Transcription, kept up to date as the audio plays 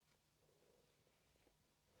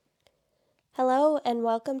Hello, and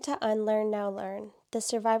welcome to Unlearn Now Learn, the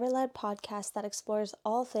survivor led podcast that explores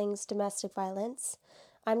all things domestic violence.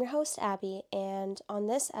 I'm your host, Abby, and on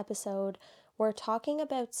this episode, we're talking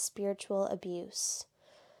about spiritual abuse.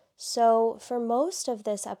 So, for most of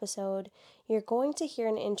this episode, you're going to hear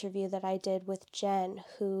an interview that I did with Jen,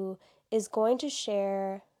 who is going to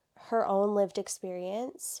share her own lived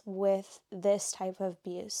experience with this type of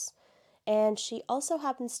abuse. And she also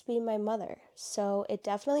happens to be my mother, so it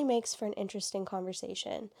definitely makes for an interesting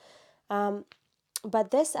conversation.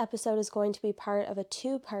 But this episode is going to be part of a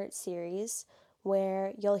two-part series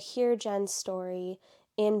where you'll hear Jen's story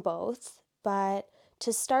in both. But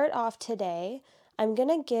to start off today, I'm going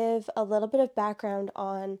to give a little bit of background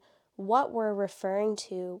on what we're referring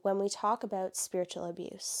to when we talk about spiritual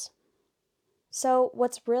abuse. So,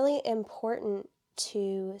 what's really important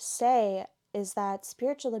to say is that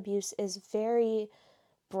spiritual abuse is very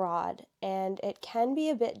broad and it can be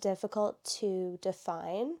a bit difficult to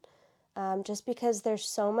define just because there's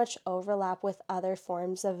so much overlap with other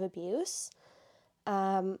forms of abuse.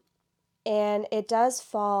 And it does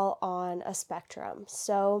fall on a spectrum.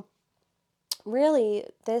 So, really,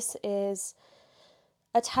 this is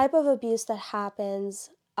a type of abuse that happens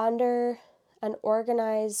under an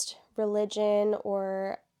organized religion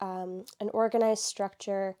or an organized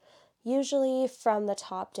structure, usually from the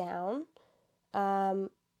top down.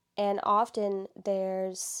 And often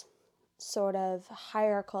there's sort of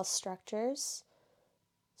hierarchical structures.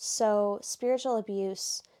 So, spiritual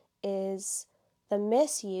abuse is the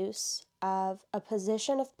misuse of a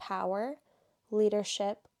position of power,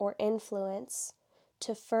 leadership, or influence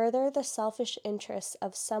to further the selfish interests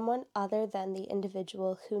of someone other than the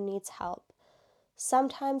individual who needs help.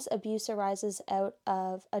 Sometimes abuse arises out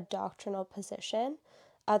of a doctrinal position,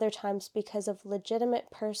 other times because of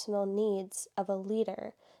legitimate personal needs of a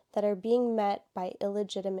leader that are being met by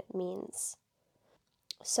illegitimate means.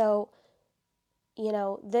 So,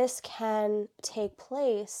 this can take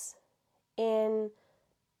place in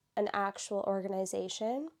an actual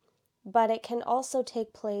organization, but it can also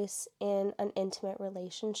take place in an intimate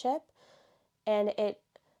relationship. And it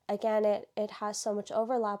has so much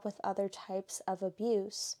overlap with other types of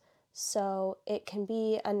abuse. So it can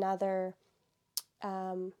be another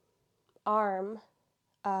arm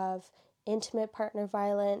of intimate partner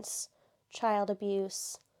violence, child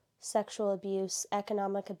abuse, sexual abuse,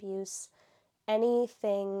 economic abuse,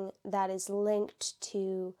 anything that is linked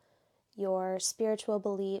to your spiritual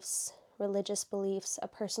beliefs, religious beliefs, a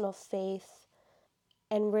personal faith,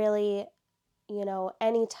 and really,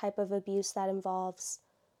 any type of abuse that involves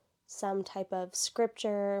some type of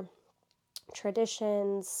scripture,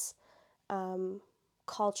 traditions,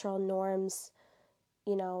 cultural norms,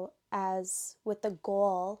 as with the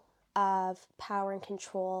goal of power and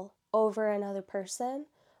control over another person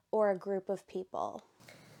or a group of people.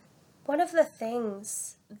 One of the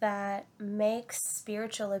things that makes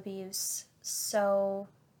spiritual abuse so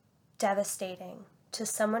devastating to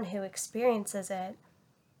someone who experiences it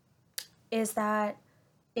is that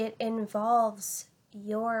it involves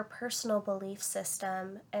your personal belief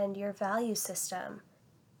system and your value system.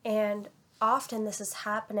 And often this is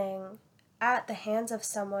happening at the hands of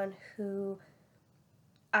someone who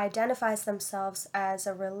identifies themselves as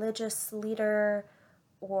a religious leader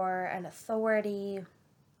or an authority.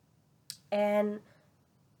 And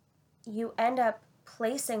you end up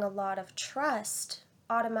placing a lot of trust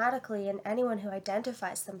automatically in anyone who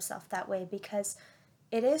identifies themselves that way because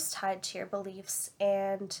it is tied to your beliefs.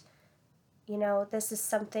 And, this is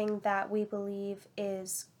something that we believe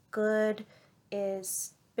is good,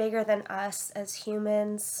 is bigger than us as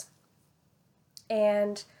humans.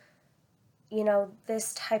 And,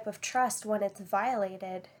 this type of trust, when it's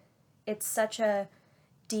violated, it's such a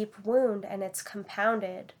deep wound and it's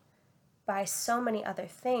compounded by so many other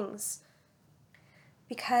things.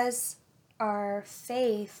 Because our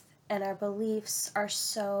faith and our beliefs are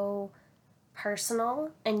so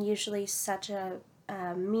personal and usually such a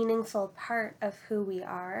meaningful part of who we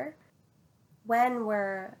are, when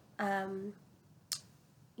we're,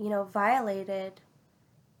 violated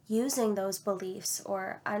using those beliefs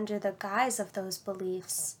or under the guise of those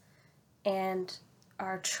beliefs, and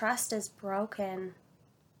our trust is broken,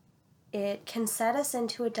 it can set us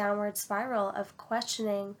into a downward spiral of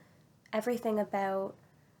questioning everything about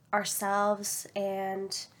ourselves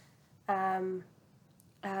and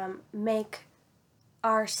make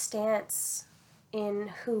our stance in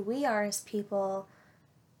who we are as people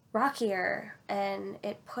rockier, and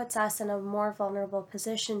it puts us in a more vulnerable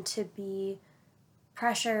position to be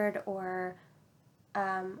pressured or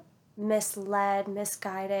misled,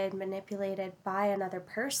 misguided, manipulated by another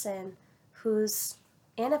person who's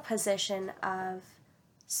in a position of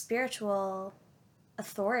spiritual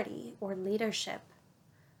authority or leadership.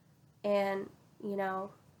 And,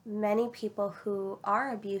 many people who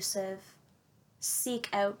are abusive seek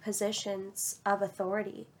out positions of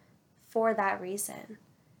authority for that reason.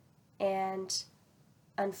 And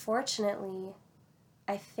unfortunately,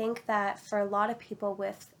 I think that for a lot of people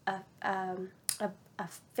with a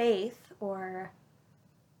faith or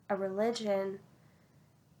a religion,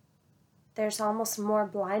 there's almost more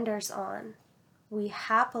blinders on. We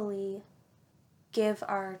happily give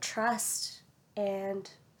our trust and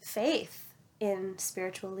faith in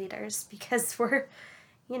spiritual leaders because we're,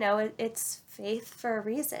 it's faith for a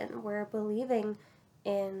reason. We're believing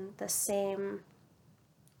in the same,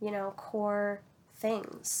 core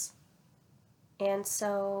things. And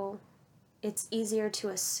so it's easier to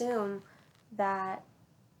assume that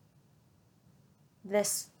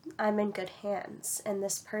I'm in good hands and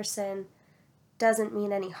this person doesn't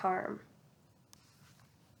mean any harm.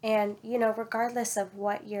 And, regardless of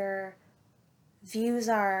what your views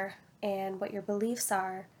are and what your beliefs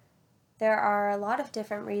are, there are a lot of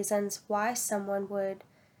different reasons why someone would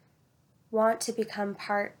want to become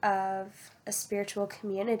part of a spiritual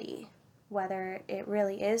community, whether it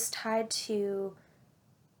really is tied to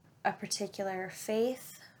a particular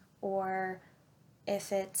faith or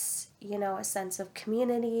if it's, a sense of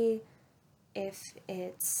community, if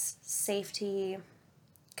it's safety,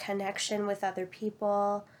 connection with other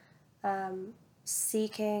people,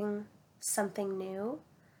 seeking something new,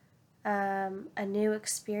 a new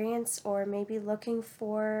experience, or maybe looking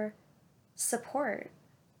for support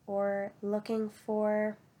or looking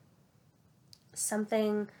for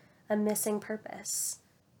something, a missing purpose.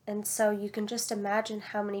 And so you can just imagine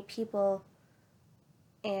how many people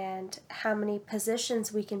and how many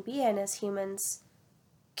positions we can be in as humans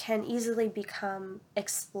can easily become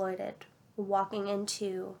exploited walking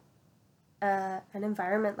into an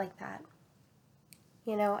environment like that.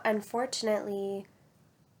 Unfortunately,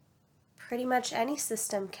 pretty much any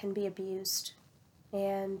system can be abused.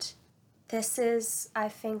 And this is, I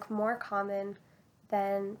think, more common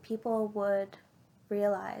than people would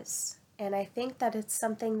realize. And I think that it's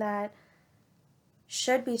something that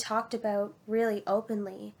should be talked about really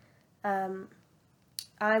openly. I'm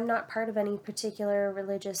not part of any particular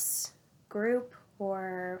religious group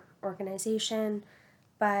or organization,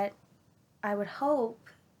 but I would hope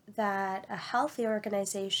that a healthy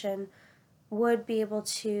organization would be able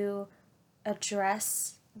to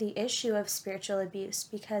address the issue of spiritual abuse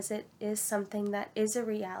because it is something that is a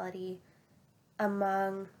reality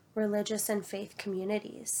among religious and faith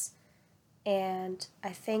communities. And I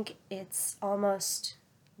think it's almost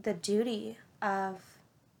the duty of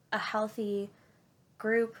a healthy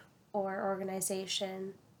group or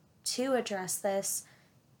organization to address this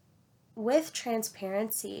with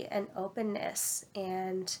transparency and openness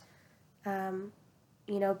and,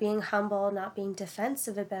 being humble, not being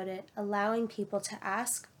defensive about it, allowing people to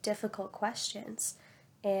ask difficult questions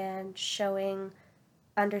and showing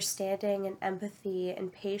understanding and empathy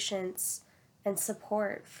and patience and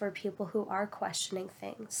support for people who are questioning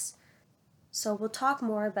things. So we'll talk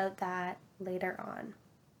more about that later on.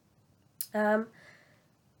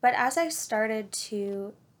 But as I started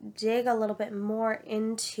to dig a little bit more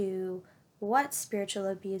into what spiritual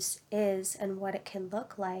abuse is and what it can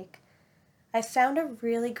look like, I found a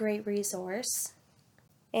really great resource.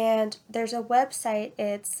 And there's a website,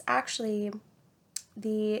 it's actually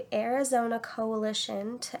the Arizona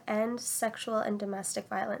Coalition to End Sexual and Domestic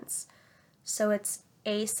Violence. So it's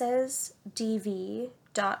acesdv.org.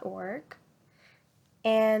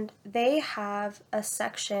 And they have a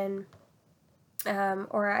section,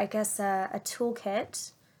 or I guess a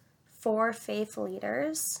toolkit for faith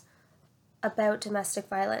leaders about domestic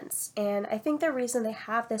violence. And I think the reason they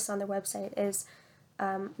have this on their website is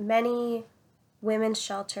many women's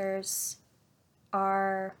shelters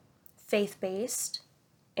are faith-based.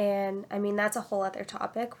 And I mean, that's a whole other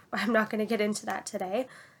topic. I'm not going to get into that today.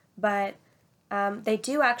 But they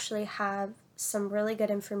do actually have some really good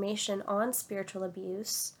information on spiritual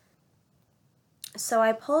abuse. So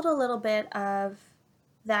I pulled a little bit of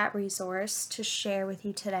that resource to share with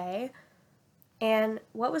you today. And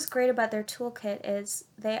what was great about their toolkit is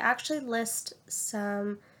they actually list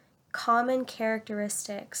some common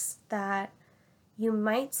characteristics that you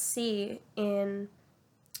might see in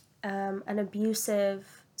an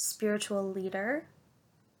abusive spiritual leader.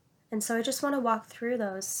 And so I just want to walk through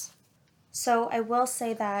those. So I will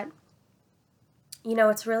say that,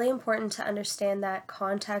 it's really important to understand that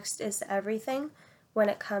context is everything when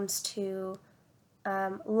it comes to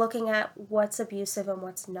looking at what's abusive and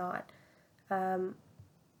what's not. I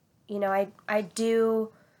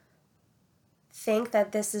do think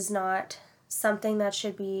that this is not something that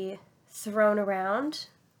should be thrown around,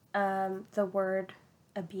 the word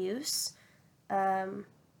abuse.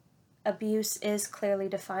 Abuse is clearly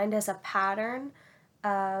defined as a pattern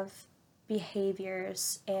of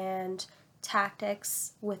behaviors and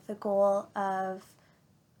tactics with the goal of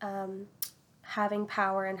having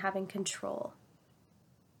power and having control.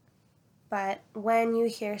 But when you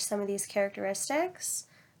hear some of these characteristics,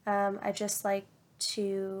 I just like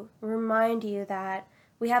to remind you that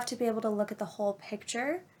we have to be able to look at the whole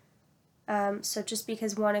picture. So just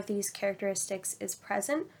because one of these characteristics is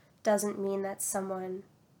present doesn't mean that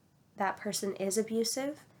that person is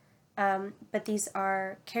abusive. But these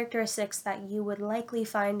are characteristics that you would likely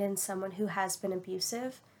find in someone who has been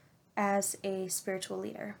abusive as a spiritual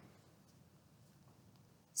leader.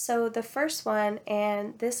 So the first one,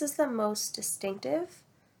 and this is the most distinctive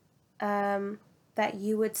that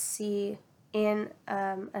you would see in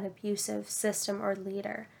an abusive system or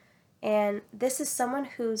leader, and this is someone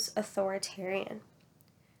who's authoritarian.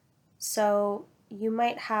 So you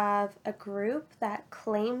might have a group that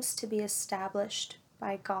claims to be established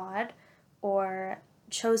by God or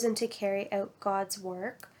chosen to carry out God's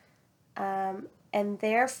work, and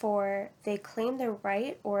therefore they claim the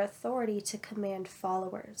right or authority to command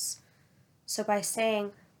followers. So by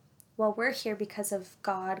saying, well, we're here because of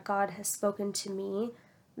God, God has spoken to me,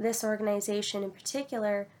 this organization in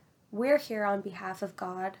particular, we're here on behalf of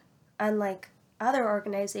God, unlike other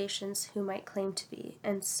organizations who might claim to be.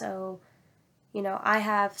 And so, I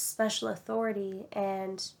have special authority,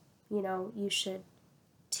 and, you should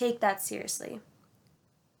take that seriously.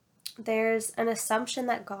 There's an assumption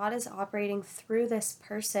that God is operating through this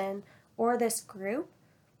person or this group.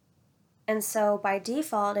 And so by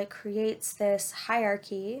default, it creates this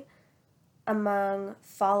hierarchy among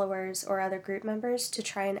followers or other group members to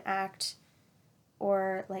try and act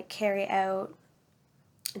or carry out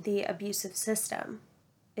the abusive system.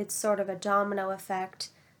 It's sort of a domino effect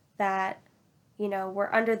that, we're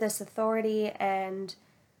under this authority, and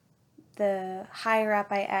the higher up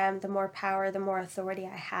I am, the more power, the more authority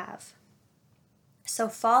I have. So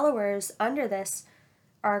followers under this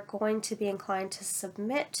are going to be inclined to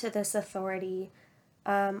submit to this authority,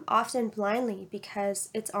 often blindly, because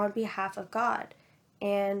it's on behalf of God.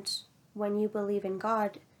 And when you believe in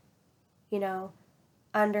God,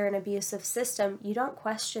 under an abusive system, you don't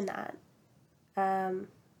question that.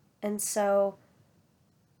 And so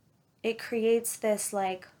it creates this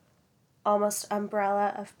almost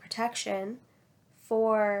umbrella of protection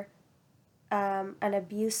for an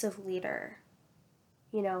abusive leader.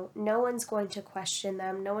 No one's going to question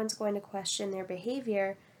them. No one's going to question their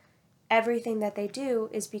behavior. Everything that they do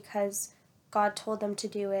is because God told them to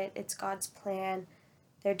do it. It's God's plan.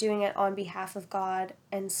 They're doing it on behalf of God.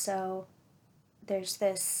 And so there's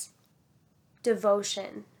this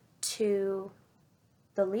devotion to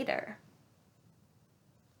the leader.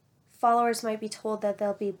 Followers might be told that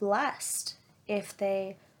they'll be blessed if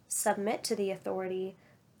they submit to the authority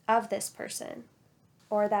of this person,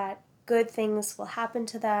 or that good things will happen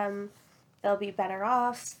to them, they'll be better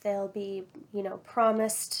off, they'll be,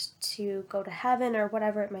 promised to go to heaven or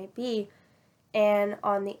whatever it might be. And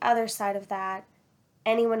on the other side of that,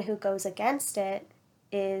 anyone who goes against it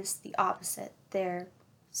is the opposite. They're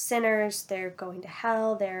sinners, they're going to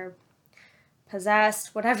hell, they're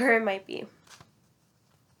possessed, whatever it might be.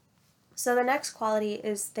 So the next quality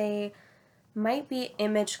is they might be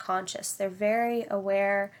image conscious. They're very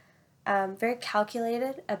aware, very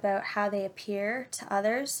calculated about how they appear to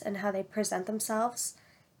others and how they present themselves.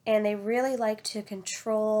 And they really like to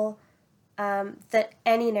control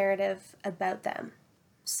any narrative about them.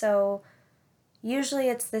 So usually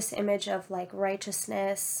it's this image of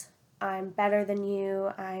righteousness. I'm better than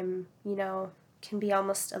you. I'm, can be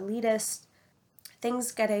almost elitist.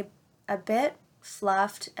 Things get a bit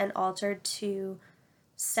fluffed and altered to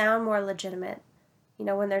sound more legitimate.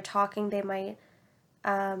 When they're talking, they might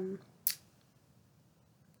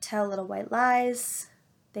tell little white lies.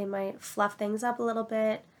 They might fluff things up a little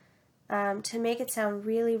bit to make it sound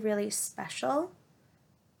really, really special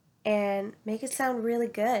and make it sound really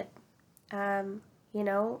good.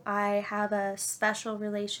 I have a special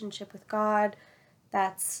relationship with God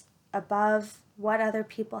that's above what other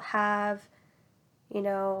people have.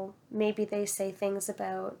 Maybe they say things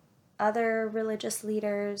about other religious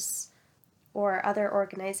leaders or other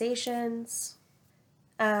organizations.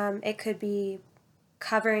 It could be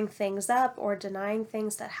covering things up or denying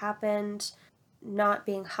things that happened, not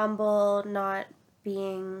being humble, not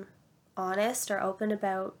being honest or open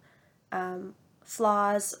about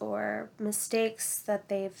flaws or mistakes that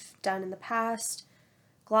they've done in the past,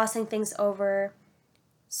 glossing things over.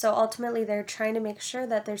 So ultimately, they're trying to make sure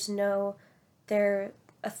that their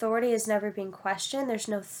authority is never being questioned. There's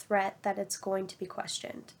no threat that it's going to be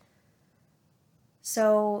questioned.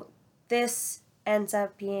 So this ends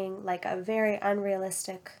up being like a very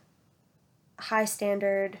unrealistic, high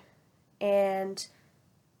standard, and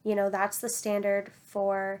that's the standard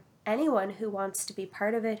for anyone who wants to be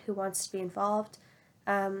part of it, who wants to be involved.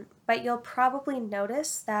 But you'll probably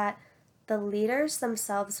notice that the leaders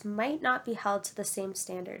themselves might not be held to the same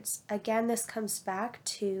standards. Again, this comes back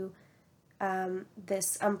to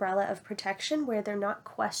this umbrella of protection where they're not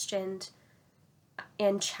questioned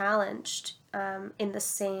and challenged in the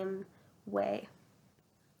same way.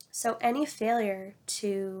 So any failure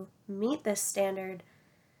to meet this standard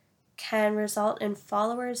can result in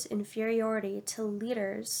followers' inferiority to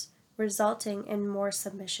leaders, resulting in more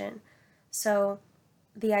submission. So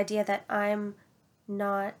the idea that I'm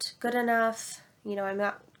not good enough, I'm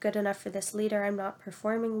not good enough for this leader, I'm not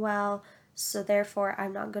performing well, so therefore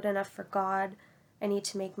I'm not good enough for God. I need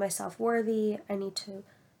to make myself worthy, I need to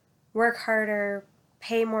work harder,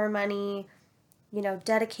 pay more money,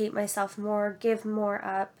 dedicate myself more, give more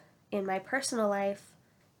up in my personal life,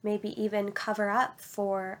 maybe even cover up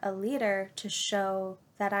for a leader to show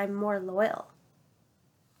that I'm more loyal.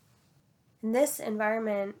 And this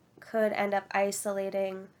environment could end up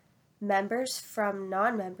isolating members from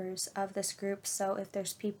non-members of this group. So if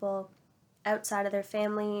there's people outside of their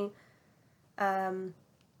family,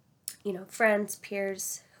 friends,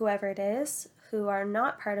 peers, whoever it is, who are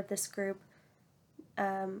not part of this group,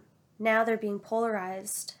 now they're being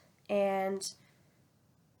polarized, and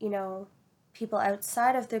people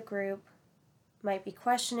outside of the group might be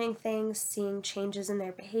questioning things, seeing changes in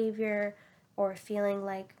their behavior, or feeling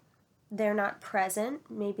like they're not present.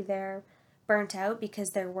 Maybe they're burnt out because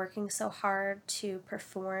they're working so hard to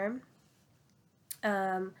perform.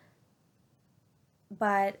 But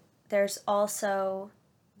there's also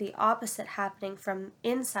the opposite happening from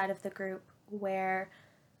inside of the group where,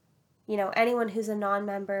 anyone who's a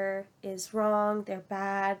non-member is wrong, they're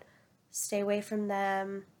bad, stay away from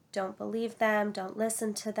them, don't believe them, don't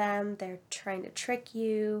listen to them, they're trying to trick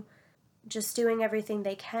you, just doing everything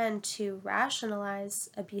they can to rationalize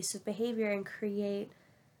abusive behavior and create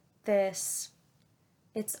this,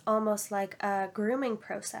 it's almost like a grooming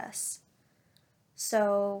process.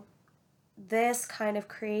 So this kind of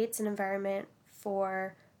creates an environment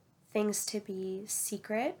for things to be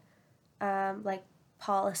secret, like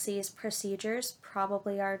policies, procedures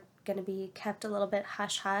probably are going to be kept a little bit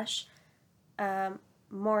hush-hush.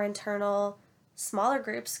 More internal, smaller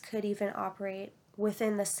groups could even operate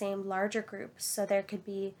within the same larger group. So there could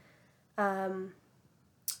be,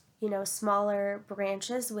 smaller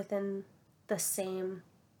branches within the same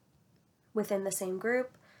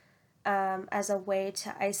group, as a way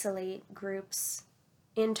to isolate groups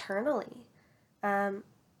internally.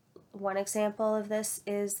 One example of this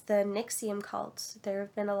is the NXIVM cult. There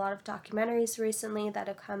have been a lot of documentaries recently that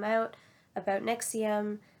have come out about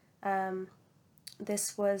NXIVM.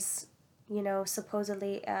 This was,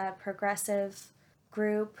 supposedly a progressive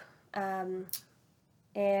group, and,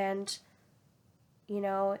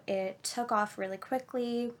 it took off really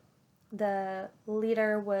quickly. The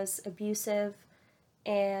leader was abusive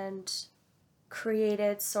and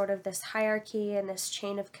created sort of this hierarchy and this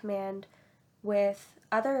chain of command with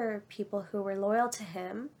other people who were loyal to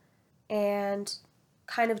him and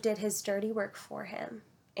kind of did his dirty work for him.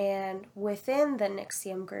 And within the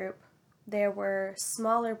NXIVM group, there were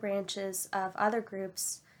smaller branches of other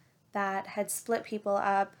groups that had split people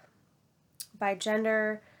up by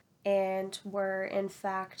gender and were, in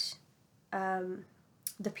fact,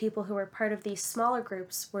 the people who were part of these smaller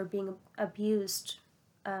groups were being abused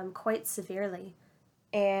quite severely.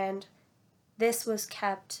 And this was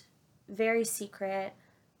kept very secret.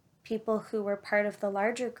 People who were part of the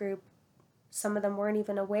larger group, some of them weren't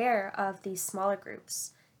even aware of these smaller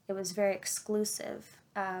groups. It was very exclusive.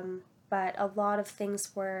 But a lot of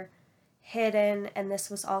things were hidden, and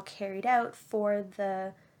this was all carried out for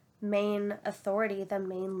the main authority, the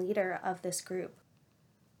main leader of this group.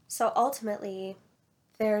 So ultimately,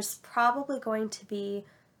 there's probably going to be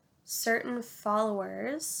certain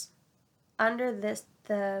followers under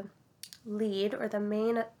the lead or the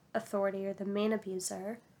main authority or the main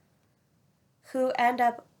abuser who end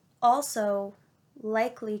up also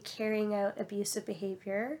likely carrying out abusive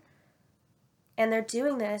behavior. And they're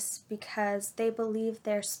doing this because they believe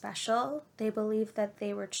they're special. They believe that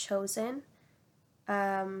they were chosen,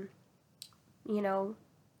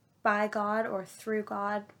 by God or through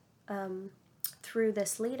God, through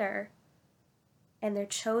this leader. And they're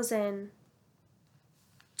chosen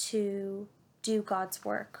to do God's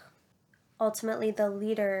work. ultimately the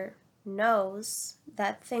leader knows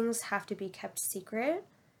that things have to be kept secret,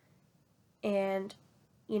 and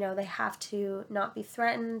they have to not be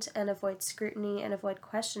threatened and avoid scrutiny and avoid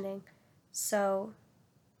questioning. So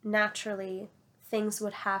naturally, things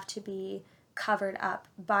would have to be covered up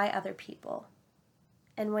by other people.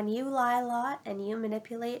 And when you lie a lot and you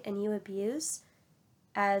manipulate and you abuse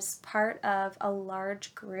as part of a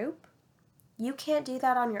large group, you can't do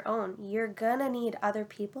that on your own. You're gonna need other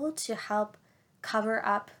people to help cover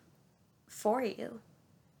up for you.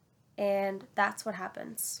 And that's what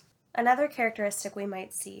happens. Another characteristic we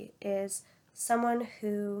might see is someone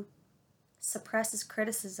who suppresses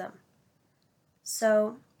criticism.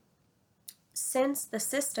 So, since the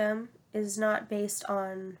system is not based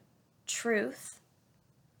on truth,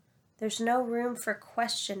 there's no room for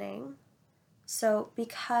questioning. So,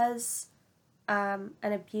 because an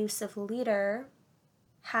abusive leader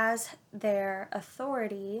has their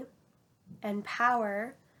authority and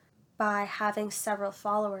power by having several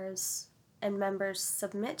followers and members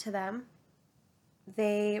submit to them,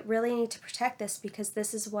 they really need to protect this, because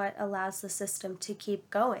this is what allows the system to keep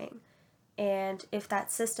going. And if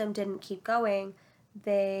that system didn't keep going,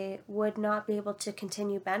 they would not be able to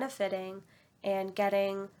continue benefiting and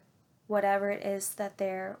getting whatever it is that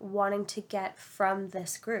they're wanting to get from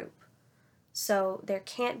this group. So there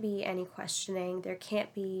can't be any questioning, there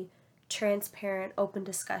can't be transparent, open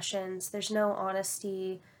discussions, there's no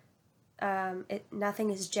honesty, nothing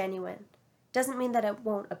is genuine. Doesn't mean that it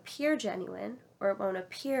won't appear genuine or it won't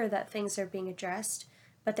appear that things are being addressed,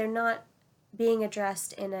 but they're not being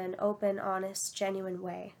addressed in an open, honest, genuine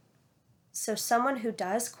way. So someone who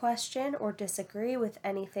does question or disagree with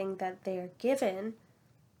anything that they are given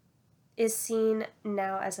is seen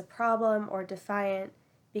now as a problem or defiant,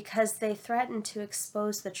 because they threaten to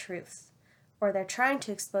expose the truth, or they're trying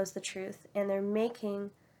to expose the truth, and they're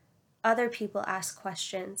making other people ask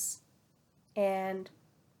questions, and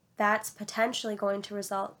that's potentially going to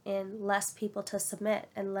result in less people to submit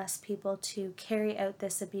and less people to carry out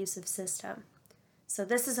this abusive system. So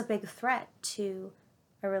this is a big threat to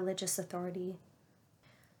a religious authority.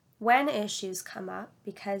 When issues come up,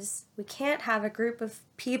 because we can't have a group of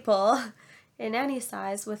people in any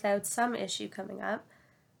size without some issue coming up,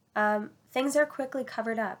 things are quickly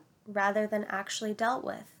covered up rather than actually dealt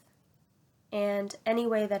with. And any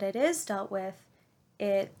way that it is dealt with,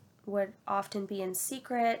 it would often be in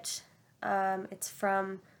secret. It's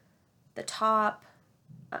from the top.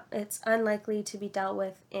 It's unlikely to be dealt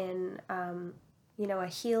with in, a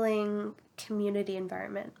healing community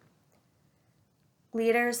environment.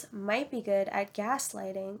 Leaders might be good at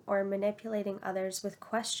gaslighting or manipulating others with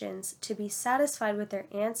questions to be satisfied with their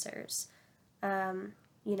answers,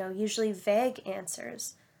 usually vague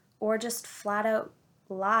answers, or just flat out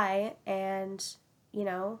lie and,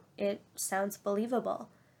 it sounds believable.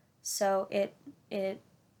 So it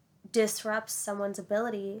disrupts someone's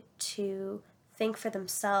ability to think for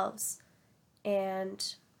themselves,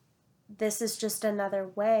 and this is just another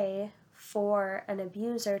way for an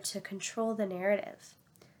abuser to control the narrative.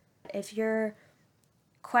 If you're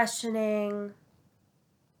questioning,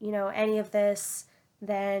 any of this,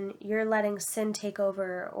 then you're letting sin take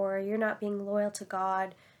over, or you're not being loyal to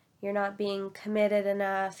God, you're not being committed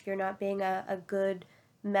enough, you're not being a good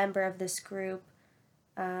member of this group,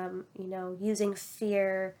 using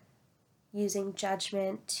fear, using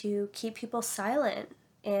judgment to keep people silent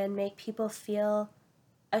and make people feel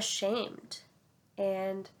ashamed.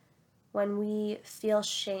 And when we feel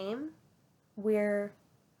shame, we're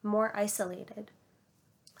more isolated.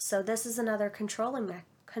 So this is another control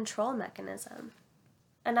mechanism.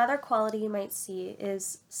 Another quality you might see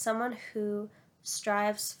is someone who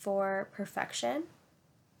strives for perfection.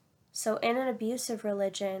 So in an abusive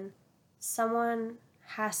religion, someone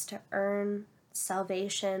has to earn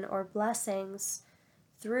salvation or blessings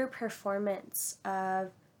through performance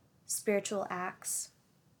of spiritual acts.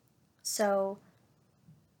 So,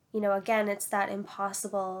 again, it's that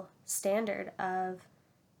impossible standard of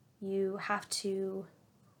you have to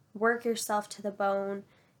work yourself to the bone,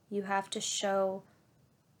 you have to show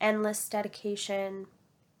endless dedication.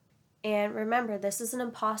 And remember, this is an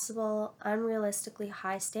impossible, unrealistically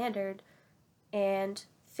high standard, and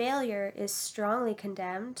failure is strongly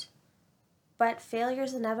condemned, but failure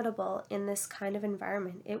is inevitable in this kind of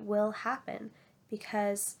environment. It will happen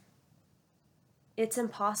because it's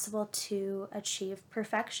impossible to achieve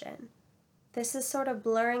perfection. This is sort of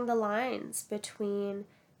blurring the lines between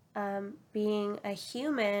being a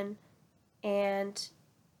human and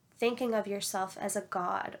thinking of yourself as a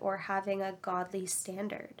god or having a godly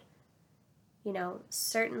standard.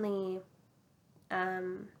 Certainly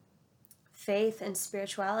faith and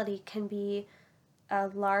spirituality can be a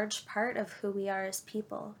large part of who we are as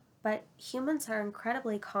people. But humans are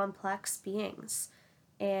incredibly complex beings.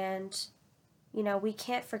 And, we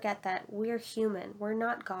can't forget that we're human. We're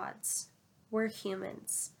not gods. We're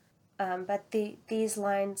humans. But these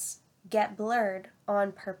lines get blurred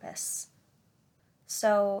on purpose.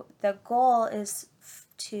 So the goal is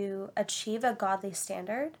to achieve a godly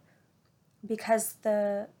standard, because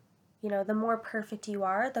the more perfect you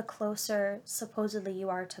are, the closer supposedly you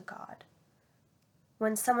are to God.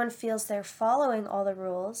 When someone feels they're following all the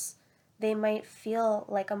rules, they might feel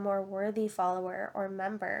like a more worthy follower or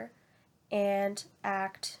member and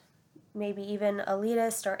act maybe even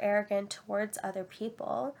elitist or arrogant towards other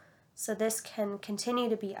people. So this can continue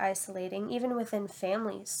to be isolating, even within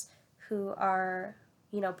families who are,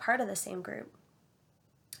 part of the same group.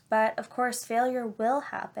 But of course, failure will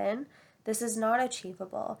happen. This is not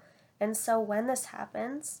achievable. And so when this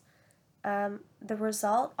happens, the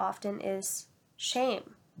result often is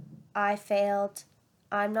shame. I failed.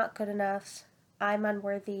 I'm not good enough. I'm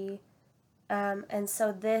unworthy. And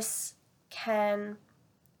so this can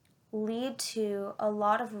lead to a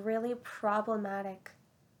lot of really problematic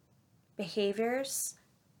behaviors.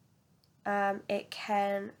 It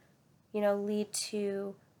can, lead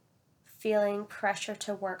to feeling pressure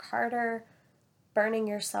to work harder, burning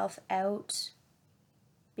yourself out,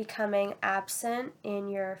 becoming absent in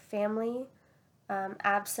your family,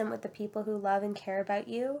 absent with the people who love and care about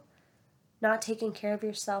you, not taking care of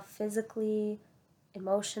yourself physically,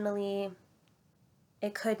 emotionally.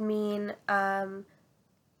 It could mean,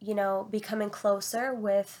 becoming closer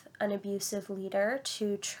with an abusive leader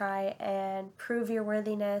to try and prove your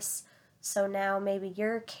worthiness. So now maybe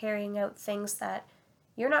you're carrying out things that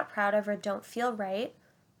you're not proud of or don't feel right,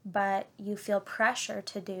 but you feel pressure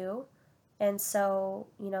to do. And so,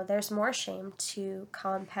 there's more shame to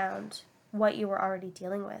compound what you were already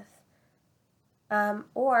dealing with.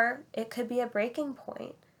 Or it could be a breaking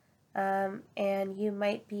point, and you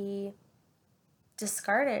might be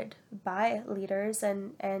discarded by leaders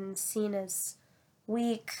and seen as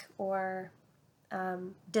weak or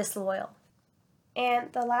disloyal.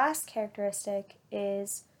 And the last characteristic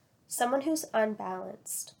is someone who's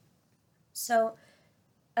unbalanced. So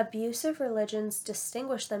abusive religions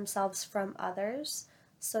distinguish themselves from others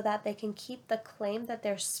so that they can keep the claim that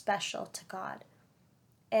they're special to God.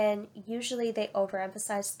 And usually they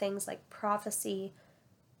overemphasize things like prophecy,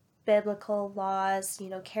 biblical laws,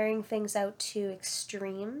 carrying things out to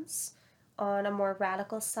extremes on a more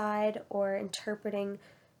radical side, or interpreting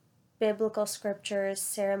biblical scriptures,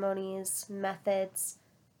 ceremonies, methods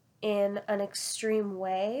in an extreme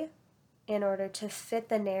way in order to fit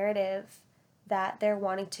the narrative that they're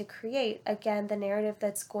wanting to create. Again, the narrative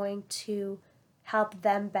that's going to help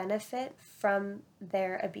them benefit from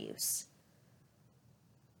their abuse.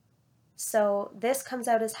 So this comes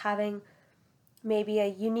out as having maybe a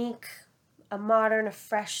unique, a modern, a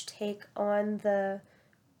fresh take on the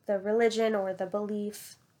religion or the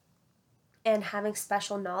belief, and having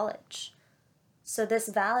special knowledge. So this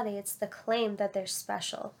validates the claim that they're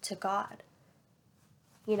special to God.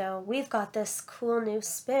 We've got this cool new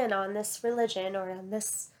spin on this religion or on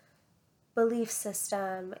this belief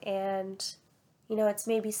system, and, it's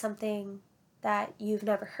maybe something that you've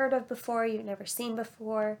never heard of before, you've never seen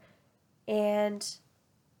before, and,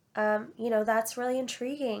 that's really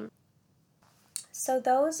intriguing. So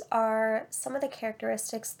those are some of the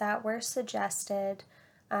characteristics that were suggested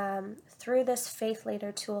through this Faith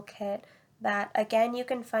Leader Toolkit that, again, you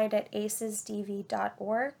can find at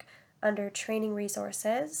acesdv.org under Training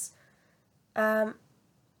Resources. One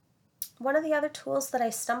of the other tools that I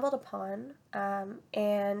stumbled upon,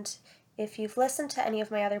 and if you've listened to any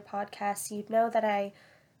of my other podcasts, you'd know that I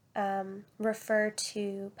refer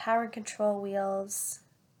to power and control wheels,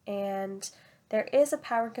 and there is a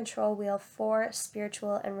power and control wheel for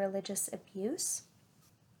spiritual and religious abuse.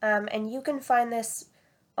 And you can find this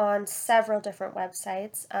on several different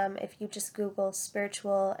websites. If you just Google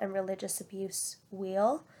spiritual and religious abuse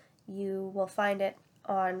wheel, you will find it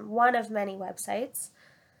on one of many websites.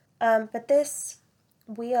 But this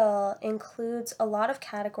wheel includes a lot of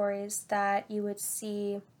categories that you would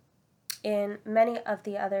see in many of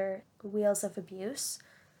the other wheels of abuse.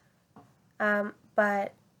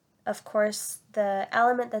 But of course, the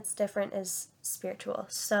element that's different is spiritual.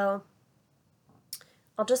 So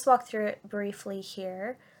I'll just walk through it briefly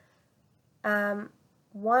here.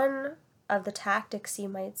 One of the tactics you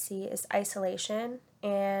might see is isolation,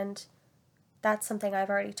 and that's something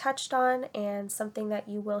I've already touched on and something that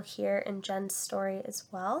you will hear in Jen's story as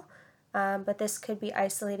well. But this could be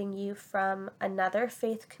isolating you from another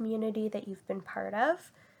faith community that you've been part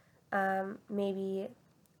of. maybe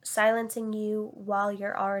silencing you while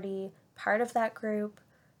you're already part of that group,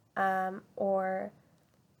 or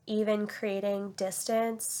even creating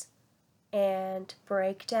distance and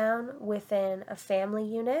breakdown within a family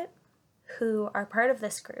unit who are part of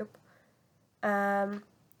this group.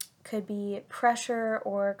 Could be pressure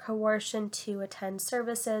or coercion to attend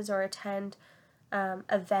services or attend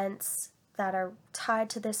events that are tied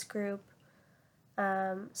to this group.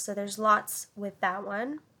 So there's lots with that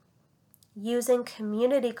one. Using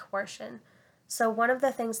community coercion. So one of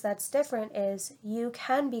the things that's different is you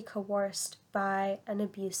can be coerced by an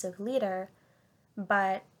abusive leader,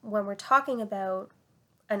 but when we're talking about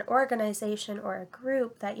an organization or a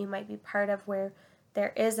group that you might be part of where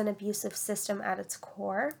there is an abusive system at its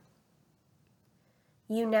core,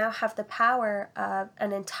 you now have the power of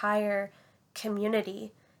an entire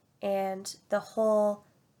community and the whole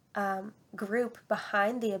group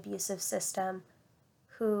behind the abusive system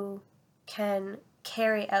who can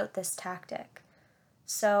carry out this tactic.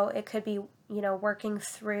 So it could be, working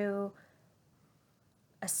through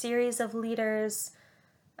a series of leaders,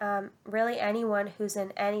 really anyone who's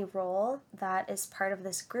in any role that is part of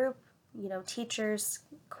this group, teachers,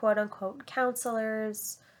 quote unquote,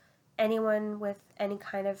 counselors, anyone with any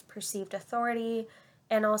kind of perceived authority,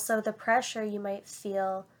 and also the pressure you might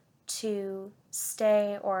feel to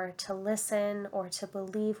stay or to listen or to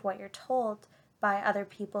believe what you're told by other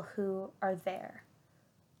people who are there.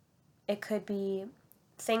 It could be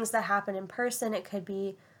things that happen in person, it could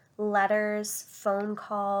be letters, phone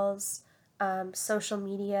calls, social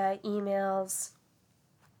media, emails.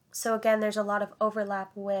 So again, there's a lot of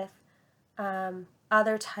overlap with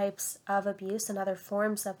other types of abuse and other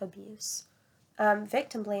forms of abuse.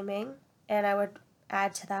 Victim blaming, and I would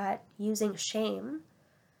add to that using shame.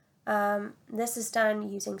 This is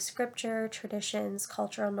done using scripture, traditions,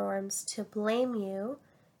 cultural norms to blame you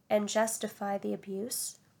and justify the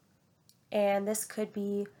abuse. And this could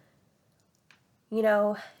be,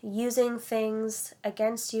 using things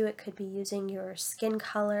against you. It could be using your skin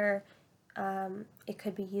color. It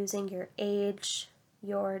could be using your age,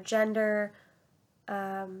 your gender,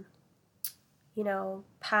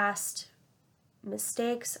 past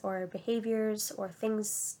mistakes or behaviors or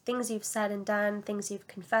things you've said and done, things you've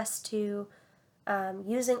confessed to,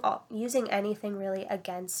 using anything really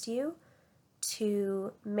against you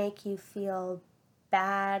to make you feel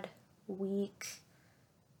bad, weak,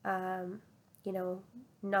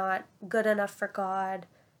 not good enough for God,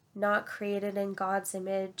 not created in God's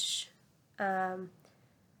image,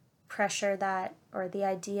 pressure that, or the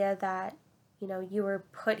idea that, you were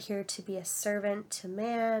put here to be a servant to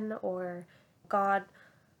man, or God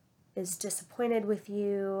is disappointed with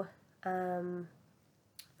you,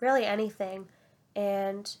 really anything.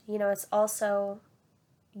 And, it's also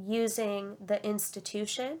using the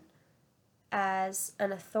institution as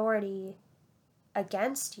an authority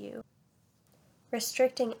against you,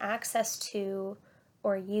 restricting access to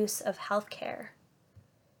or use of healthcare.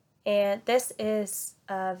 And this is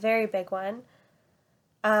a very big one.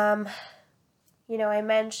 I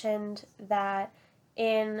mentioned that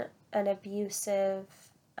in an abusive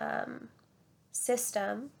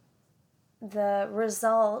system, the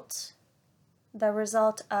result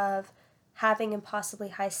of having impossibly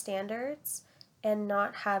high standards and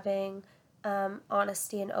not having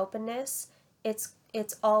honesty and openness,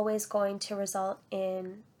 it's always going to result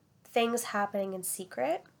in things happening in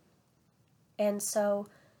secret. And so,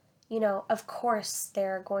 of course,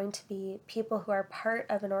 there are going to be people who are part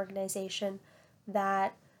of an organization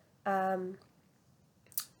that,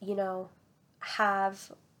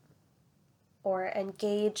 have or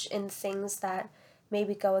engage in things that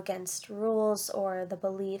maybe go against rules or the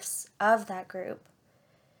beliefs of that group.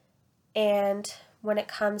 And when it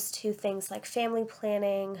comes to things like family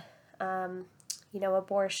planning,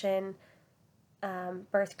 abortion,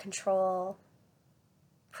 birth control,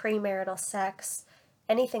 premarital sex,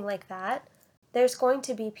 anything like that, there's going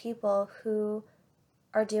to be people who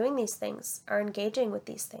are doing these things, are engaging with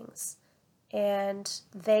these things, and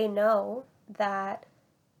they know that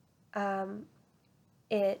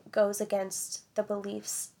it goes against the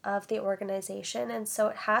beliefs of the organization, and so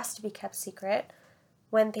it has to be kept secret.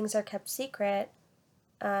 When things are kept secret,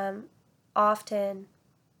 often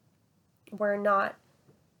we're not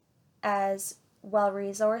as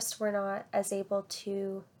well-resourced, we're not as able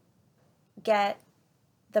to get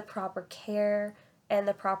the proper care and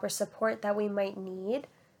the proper support that we might need.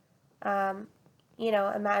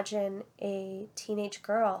 Imagine a teenage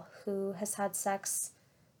girl who has had sex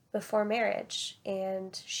before marriage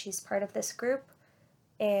and she's part of this group,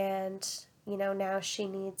 and now she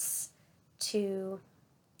needs to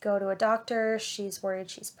go to a doctor, she's worried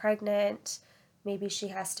she's pregnant, maybe she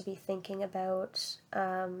has to be thinking about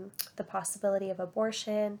the possibility of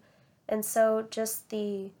abortion. And so just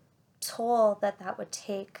the toll that would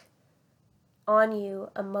take on you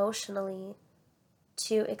emotionally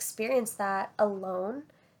to experience that alone,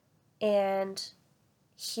 and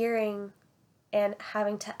hearing and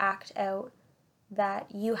having to act out that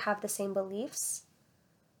you have the same beliefs,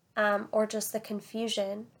 or just the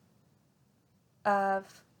confusion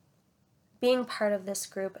of being part of this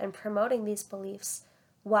group and promoting these beliefs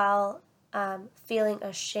while feeling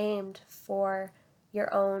ashamed for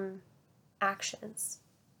your own actions.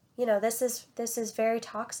 This is very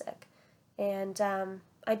toxic, and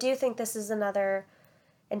I do think this is another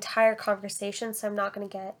entire conversation, so I'm not going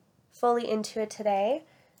to get fully into it today,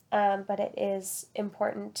 but it is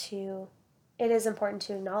important to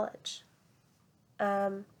acknowledge.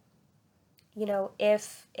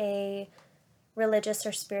 If a religious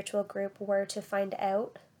or spiritual group were to find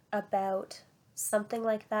out about something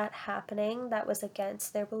like that happening that was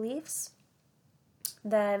against their beliefs,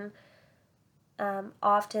 then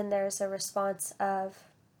often there's a response of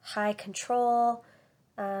high control,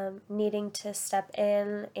 needing to step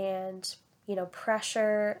in and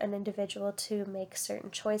pressure an individual to make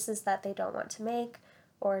certain choices that they don't want to make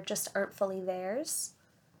or just aren't fully theirs,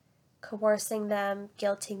 coercing them,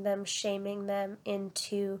 guilting them, shaming them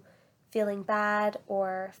into feeling bad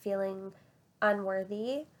or feeling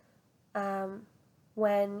unworthy,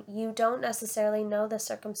 when you don't necessarily know the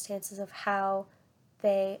circumstances of how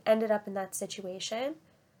they ended up in that situation.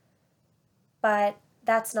 But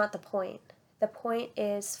that's not the point. The point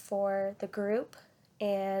is for the group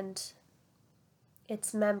and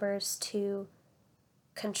its members to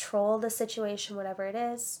control the situation, whatever it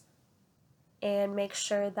is, and make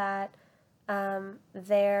sure that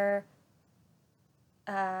their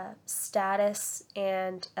status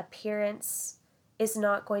and appearance is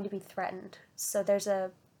not going to be threatened. So there's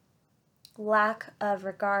a lack of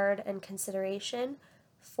regard and consideration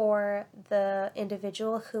for the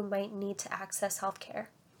individual who might need to access healthcare.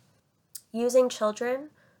 Using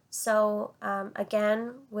children. So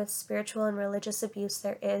again, with spiritual and religious abuse,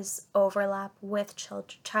 there is overlap with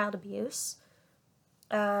child abuse.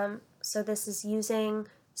 So this is using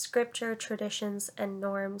scripture, traditions, and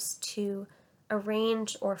norms to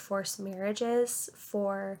arrange or force marriages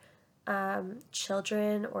for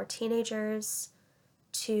children or teenagers,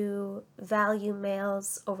 to value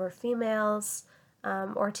males over females,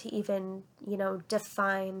 or to even,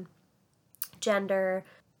 define gender,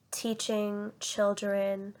 teaching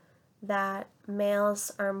children that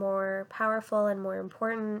males are more powerful and more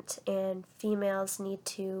important and females need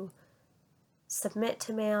to submit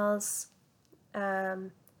to males,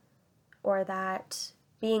 or that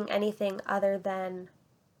being anything other than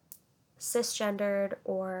cisgendered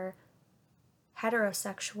or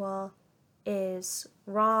heterosexual is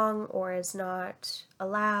wrong or is not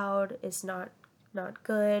allowed, is not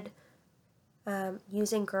good.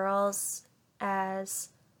 Using girls as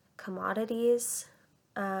commodities,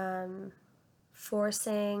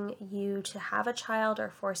 forcing you to have a child or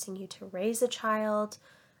forcing you to raise a child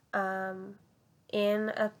in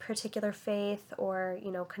a particular faith, or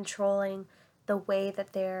controlling the way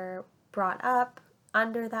that they're brought up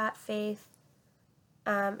under that faith.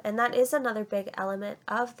 And that is another big element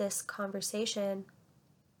of this conversation,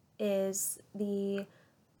 is the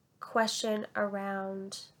question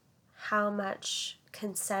around how much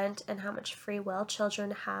consent and how much free will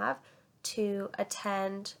children have to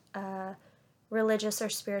attend a religious or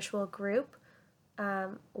spiritual group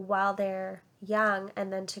while they're young,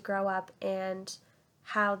 and then to grow up, and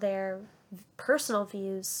how their personal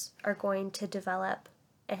views are going to develop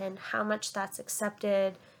and how much that's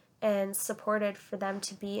accepted and supported for them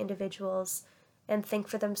to be individuals and think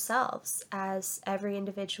for themselves, as every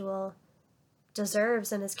individual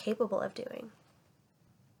deserves and is capable of doing.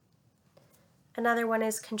 Another one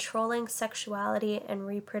is controlling sexuality and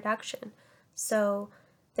reproduction. So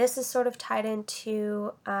this is sort of tied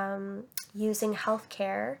into using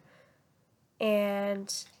healthcare,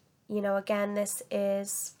 and again, this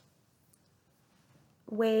is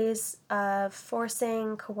ways of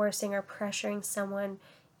forcing, coercing, or pressuring someone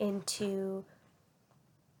into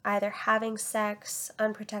either having sex,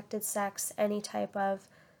 unprotected sex, any type of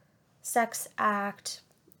sex act,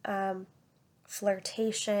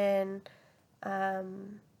 flirtation,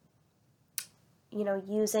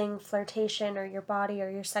 using flirtation or your body or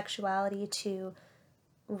your sexuality to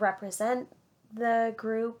represent the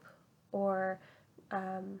group, or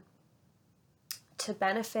to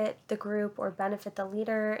benefit the group or benefit the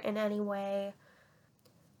leader in any way,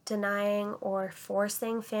 denying or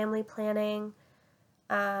forcing family planning,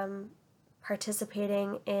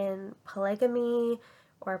 participating in polygamy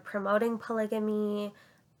or promoting polygamy,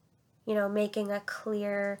 making a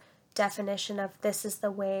clear definition of this is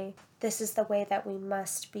the way that we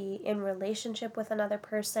must be in relationship with another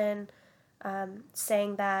person,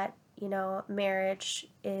 saying that, marriage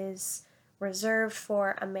is reserved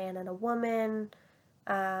for a man and a woman,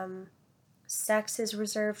 sex is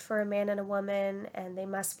reserved for a man and a woman, and they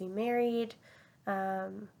must be married,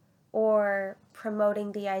 or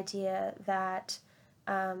promoting the idea that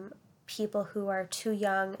people who are too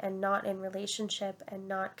young and not in relationship and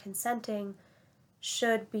not consenting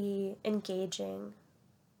should be engaging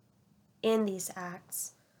in these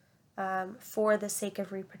acts for the sake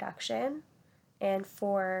of reproduction and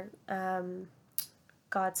for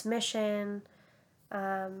God's mission.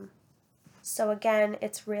 So again,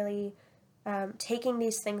 it's really taking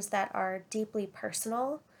these things that are deeply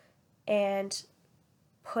personal and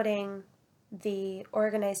putting the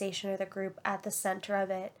organization or the group at the center of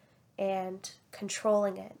it and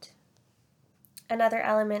controlling it. Another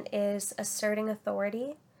element is asserting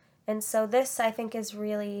authority. And so this, I think, is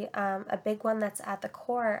really a big one that's at the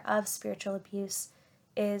core of spiritual abuse,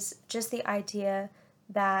 is just the idea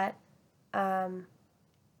that,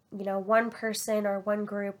 one person or one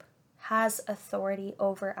group has authority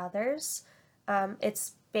over others.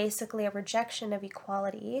 It's basically a rejection of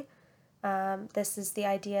equality. This is the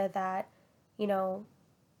idea that,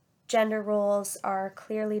 gender roles are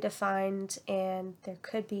clearly defined and there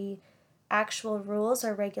could be actual rules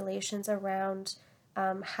or regulations around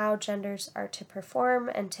how genders are to perform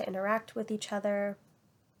and to interact with each other.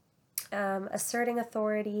 Asserting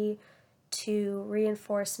authority to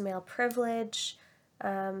reinforce male privilege,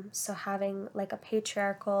 so having like a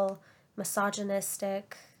patriarchal,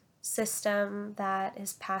 misogynistic system that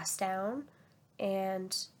is passed down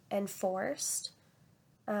and enforced,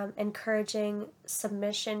 encouraging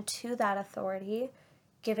submission to that authority,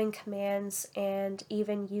 giving commands, and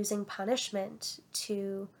even using punishment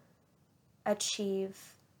to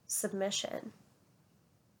achieve submission.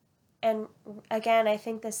 And again, I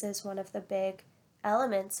think this is one of the big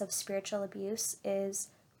elements of spiritual abuse, is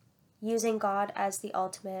using God as the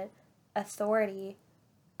ultimate authority,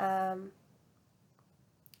 but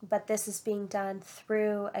this is being done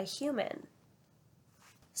through a human.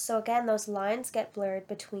 So again, those lines get blurred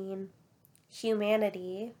between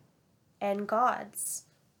humanity and God's.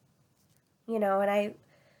 And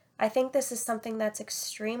I think this is something that's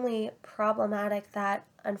extremely problematic that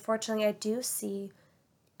unfortunately I do see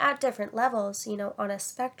at different levels, on a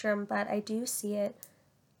spectrum, but I do see it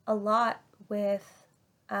a lot with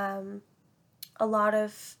a lot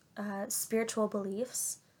of spiritual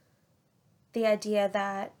beliefs. The idea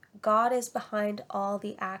that God is behind all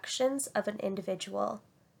the actions of an individual,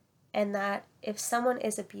 and that if someone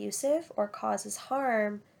is abusive or causes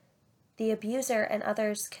harm, the abuser and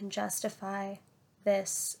others can justify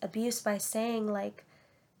this abuse by saying, like,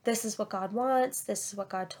 this is what God wants, this is what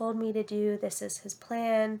God told me to do, this is his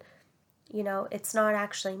plan, it's not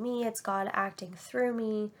actually me, it's God acting through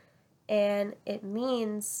me. And it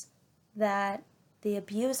means that the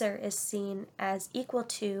abuser is seen as equal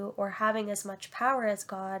to or having as much power as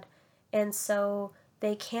God, and so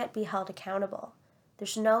they can't be held accountable.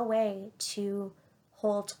 There's no way to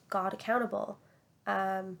hold God accountable.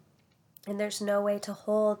 And there's no way to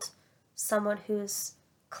hold someone who's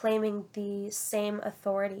claiming the same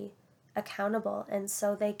authority accountable. And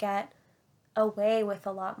so they get away with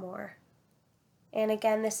a lot more. And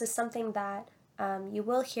again, this is something that you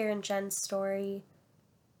will hear in Jen's story.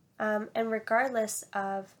 And regardless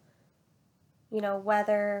of,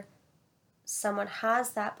 whether someone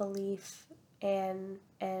has that belief and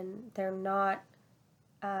they're not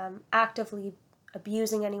actively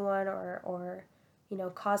abusing anyone or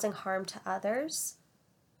causing harm to others,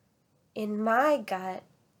 in my gut,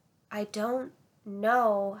 I don't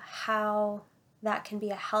know how that can be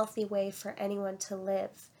a healthy way for anyone to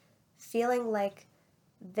live, feeling like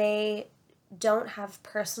they don't have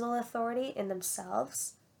personal authority in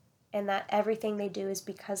themselves and that everything they do is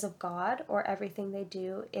because of God, or everything they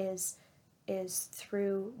do is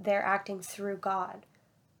through, they're acting through God.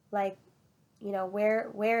 Like,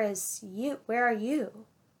 where is you? Where are you?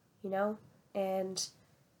 And,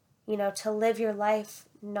 to live your life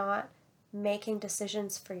not making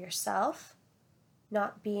decisions for yourself,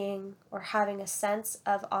 not being or having a sense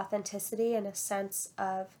of authenticity and a sense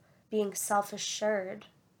of being self-assured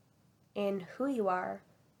in who you are.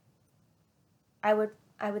 I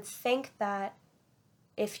would think that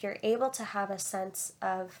if you're able to have a sense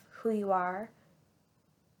of who you are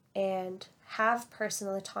and have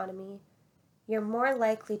personal autonomy, you're more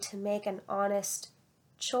likely to make an honest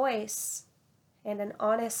choice and an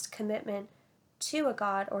honest commitment to a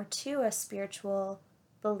God or to a spiritual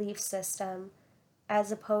belief system,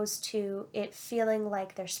 as opposed to it feeling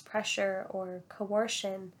like there's pressure or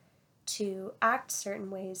coercion to act certain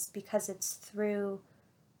ways because it's through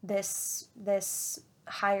this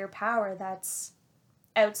higher power that's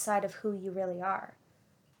outside of who you really are.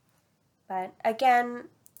 But again,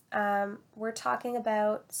 we're talking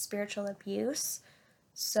about spiritual abuse,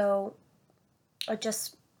 so I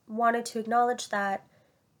just wanted to acknowledge that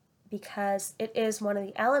because it is one of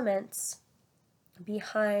the elements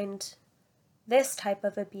behind this type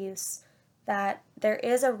of abuse, that there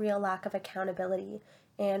is a real lack of accountability.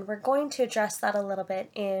 And we're going to address that a little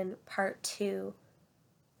bit in part 2.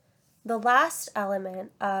 The last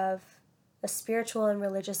element of the spiritual and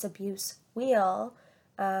religious abuse wheel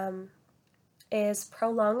is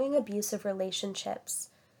prolonging abusive relationships.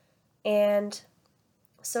 And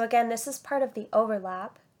so again, this is part of the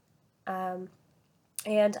overlap.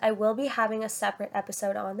 And I will be having a separate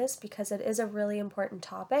episode on this because it is a really important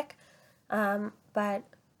topic. But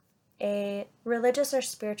a religious or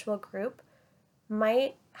spiritual group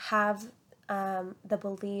might have the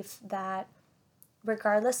belief that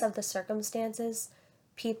regardless of the circumstances,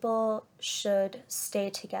 people should stay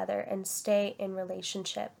together and stay in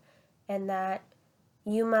relationship, and that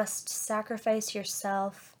you must sacrifice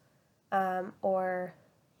yourself, or,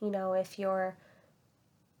 if you're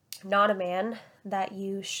not a man, that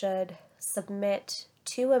you should submit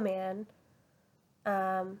to a man,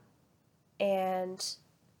 and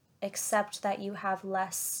accept that you have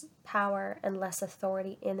less power and less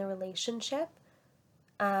authority in the relationship.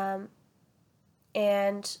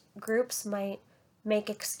 And groups might make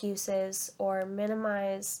excuses or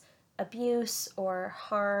minimize abuse or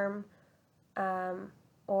harm,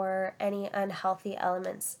 or any unhealthy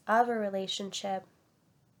elements of a relationship,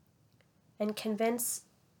 and convince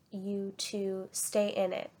you to stay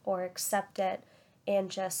in it or accept it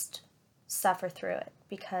and just suffer through it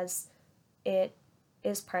because it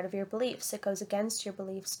is part of your beliefs. It goes against your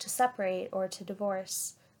beliefs to separate or to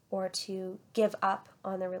divorce or to give up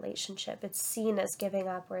on the relationship. It's seen as giving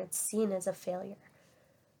up, or it's seen as a failure.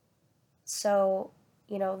 So,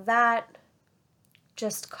 that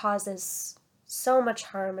just causes so much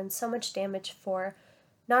harm and so much damage for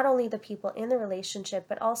not only the people in the relationship,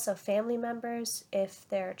 but also family members, if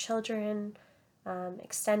they're children,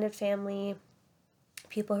 extended family,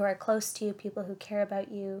 people who are close to you, people who care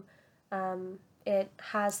about you. It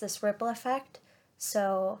has this ripple effect.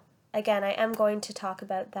 So again, I am going to talk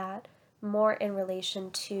about that more in relation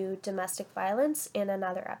to domestic violence in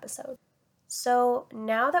another episode. So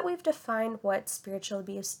now that we've defined what spiritual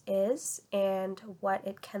abuse is and what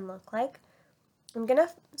it can look like, I'm going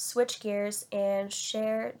to switch gears and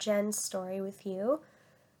share Jen's story with you.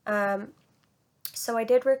 So I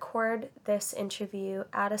did record this interview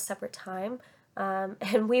at a separate time,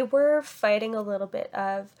 and we were fighting a little bit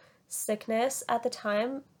of sickness at the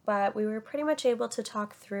time, but we were pretty much able to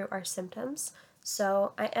talk through our symptoms.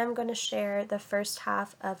 So I am going to share the first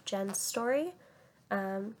half of Jen's story,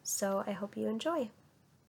 so I hope you enjoy.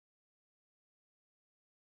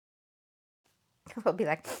 We'll be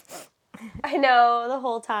like, I know, the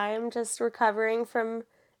whole time, just recovering from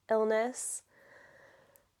illness.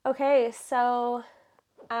 Okay, so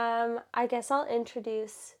I guess I'll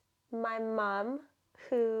introduce my mom,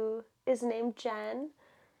 who is named Jen.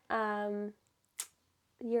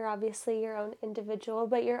 You're obviously your own individual,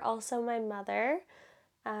 but you're also my mother.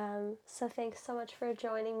 So thanks so much for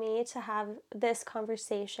joining me to have this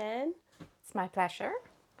conversation. it's my pleasure.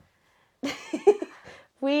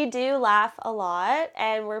 We do laugh a lot,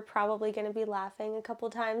 and we're probably going to be laughing a couple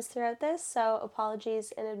times throughout this, so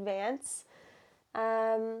apologies in advance.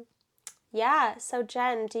 Yeah, so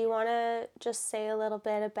Jen, do you want to just say a little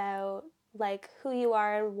bit about who you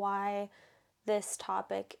are and why this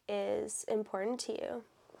topic is important to you?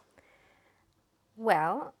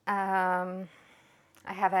 Well, I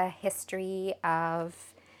have a history of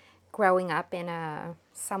growing up in a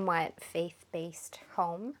somewhat faith-based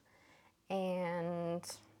home, and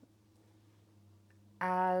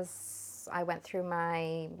as I went through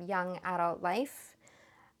my young adult life,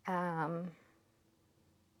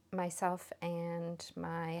 myself and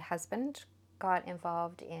my husband got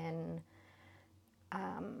involved in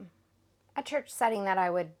a church setting that I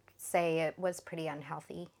would say it was pretty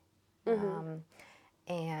unhealthy. And,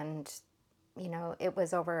 it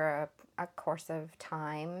was over a course of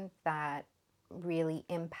time that really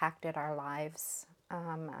impacted our lives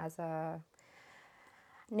as a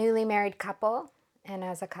newly married couple and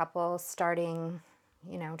as a couple starting,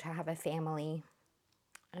 to have a family.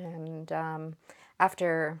 And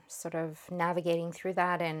after sort of navigating through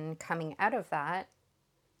that and coming out of that,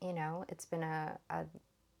 it's been a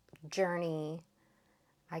journey,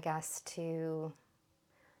 I guess, to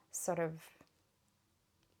sort of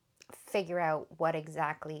figure out what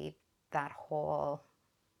exactly that whole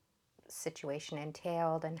situation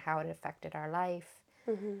entailed and how it affected our life,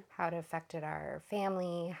 how it affected our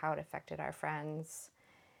family, how it affected our friends.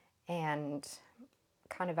 And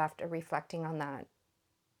kind of after reflecting on that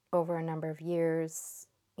over a number of years,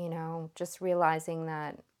 just realizing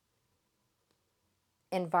that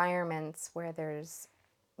environments where there's,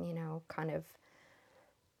 kind of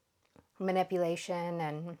manipulation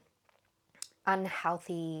and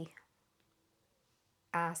unhealthy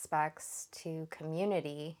aspects to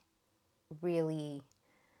community really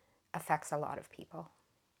affects a lot of people.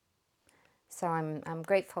 So I'm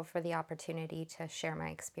grateful for the opportunity to share my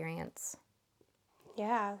experience.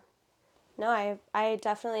 Yeah. No, I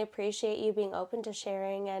definitely appreciate you being open to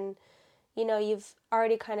sharing. And, you've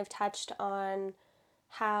already kind of touched on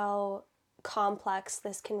how complex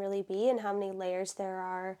this can really be and how many layers there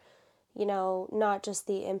are, not just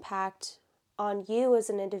the impact on you as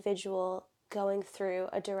an individual going through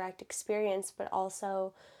a direct experience, but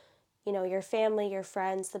also, your family, your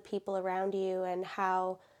friends, the people around you, and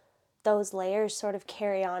how those layers sort of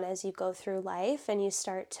carry on as you go through life and you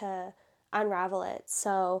start to unravel it.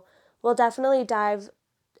 So we'll definitely dive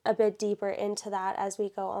a bit deeper into that as we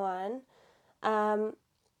go on.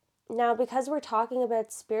 Now, because we're talking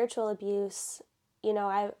about spiritual abuse,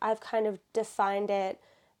 I've kind of defined it,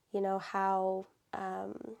 how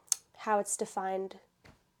it's defined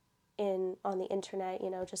on the internet,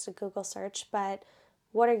 just a Google search. But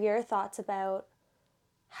what are your thoughts about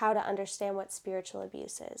how to understand what spiritual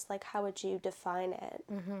abuse is? Like, how would you define it?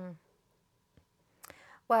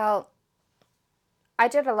 Well, I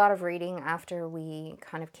did a lot of reading after we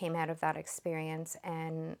kind of came out of that experience,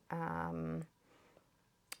 and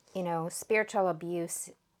spiritual abuse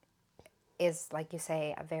is, like you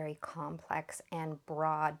say, a very complex and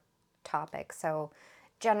broad topic. So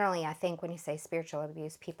generally, I think when you say spiritual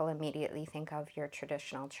abuse, people immediately think of your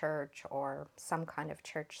traditional church or some kind of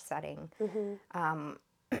church setting.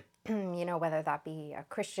 Whether that be a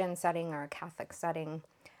Christian setting or a Catholic setting.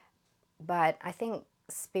 But I think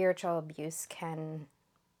spiritual abuse can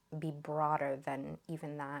be broader than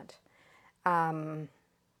even that.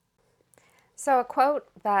 So, a quote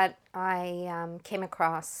that I came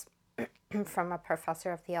across from a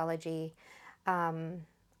professor of theology,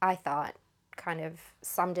 I thought kind of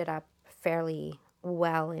summed it up fairly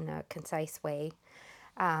well in a concise way.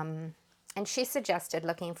 And she suggested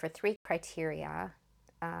looking for 3 criteria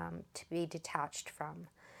to be detached from: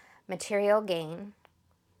 material gain,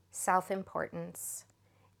 self importance,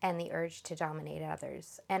 and the urge to dominate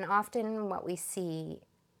others. And often what we see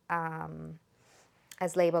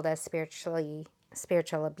as labeled as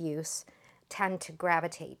spiritual abuse tend to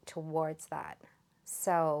gravitate towards that.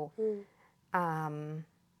 So,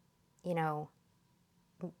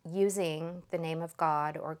 using the name of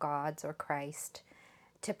God or gods or Christ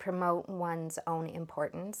to promote one's own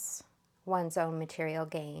importance, one's own material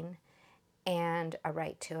gain, and a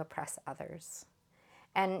right to oppress others.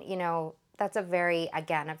 And, that's a very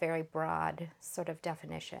broad sort of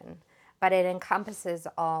definition, but it encompasses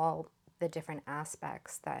all the different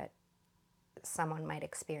aspects that someone might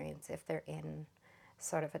experience if they're in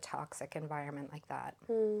sort of a toxic environment like that.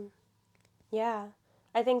 Yeah.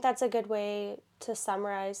 I think that's a good way to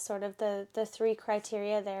summarize sort of the 3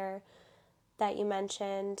 criteria there that you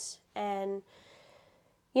mentioned. And,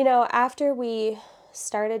 after we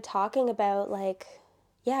started talking about, like,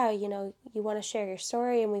 yeah, you want to share your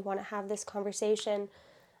story and we want to have this conversation,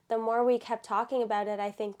 the more we kept talking about it,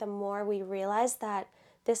 I think the more we realized that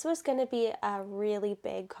this was going to be a really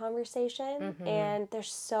big conversation, and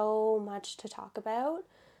there's so much to talk about.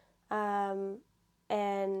 And,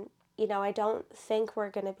 I don't think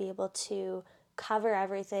we're going to be able to cover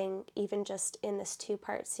everything, even just in this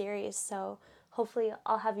 2-part series. So hopefully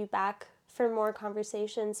I'll have you back for more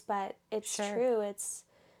conversations, but it's Sure. true. It's,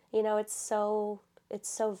 it's so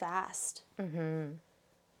vast.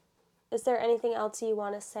 Is there anything else you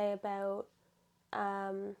want to say about,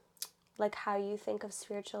 like, how you think of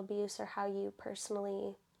spiritual abuse or how you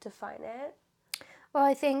personally define it? Well,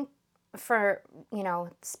 I think for,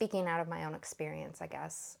 speaking out of my own experience, I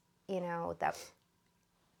guess, that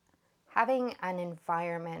having an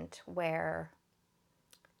environment where,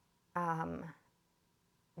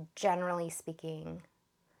 generally speaking,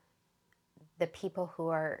 the people who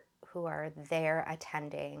are there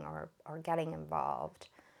attending or getting involved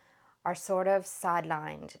are sort of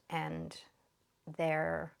sidelined, and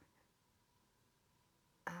they're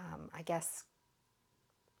I guess,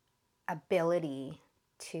 ability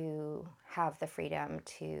to have the freedom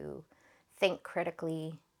to think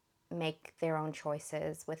critically, make their own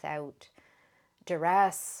choices without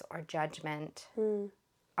duress or judgment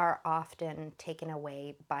are often taken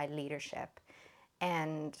away by leadership.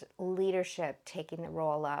 And leadership taking the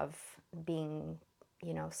role of being,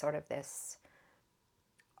 sort of this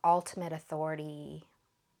ultimate authority.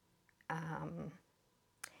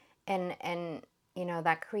 And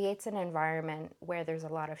that creates an environment where there's a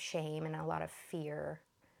lot of shame and a lot of fear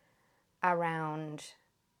around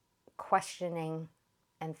questioning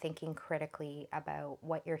and thinking critically about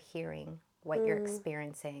what you're hearing, what you're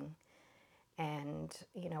experiencing, and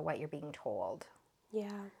what you're being told.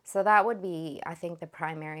 Yeah. So that would be, I think, the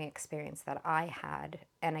primary experience that I had.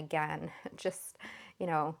 And again, just,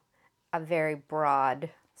 a very broad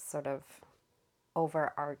sort of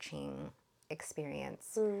overarching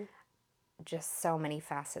experience. Just so many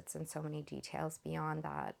facets and so many details beyond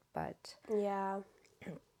that. But, Yeah.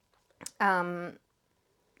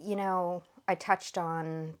 I touched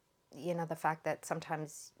on, the fact that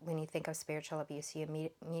sometimes when you think of spiritual abuse, you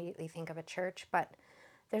immediately think of a church. But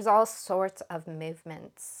there's all sorts of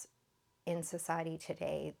movements in society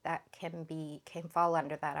today that can fall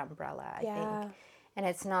under that umbrella, I Yeah. think. And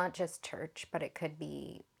it's not just church, but it could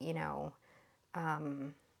be,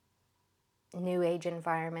 new age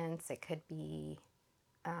environments. It could be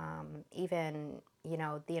even,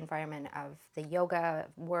 the environment of the yoga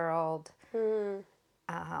world.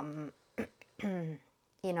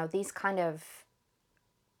 These kind of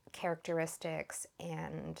characteristics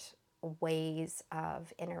and ways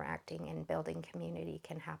of interacting and building community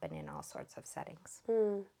can happen in all sorts of settings.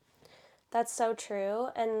 That's so true.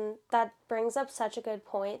 And that brings up such a good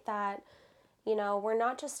point that, we're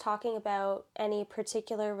not just talking about any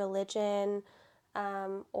particular religion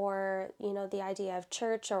or, the idea of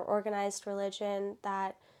church or organized religion,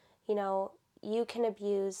 that, you can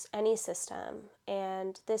abuse any system.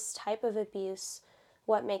 And this type of abuse,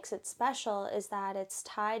 what makes it special is that it's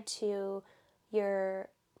tied to your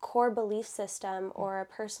core belief system or a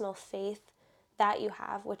personal faith that you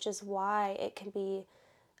have, which is why it can be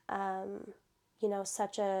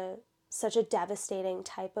such a devastating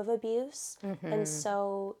type of abuse and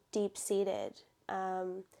so deep seated.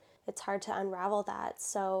 It's hard to unravel that.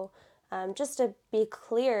 So, just to be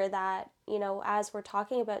clear that, as we're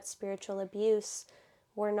talking about spiritual abuse,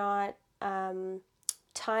 we're not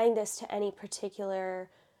tying this to any particular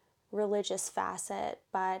religious facet,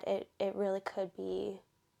 but it really could be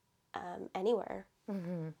anywhere.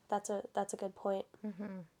 That's a good point.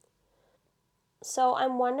 So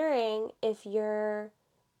I'm wondering if you're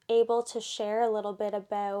able to share a little bit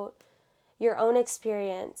about your own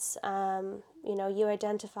experience. You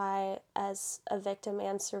identify as a victim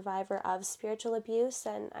and survivor of spiritual abuse,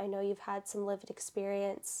 and I know you've had some lived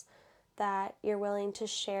experience that you're willing to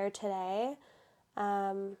share today.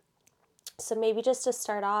 So maybe just to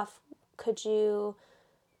start off, could you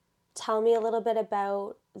tell me a little bit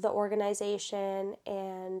about the organization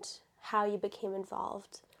and how you became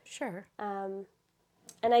involved? Sure.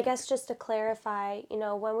 And I guess just to clarify,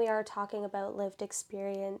 when we are talking about lived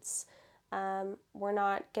experience, we're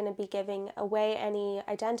not going to be giving away any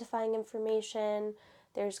identifying information.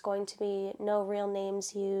 There's going to be no real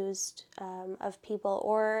names used of people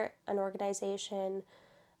or an organization.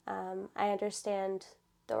 I understand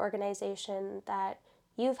the organization that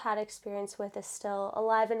you've had experience with is still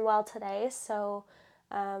alive and well today, so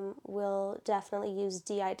we'll definitely use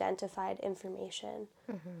de-identified information.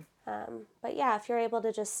 But yeah, if you're able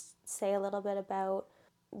to just say a little bit about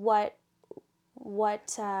what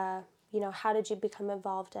how did you become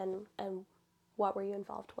involved and what were you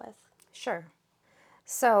involved with? Sure.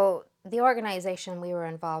 So the organization we were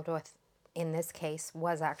involved with in this case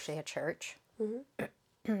was actually a church.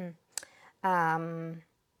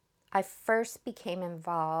 I first became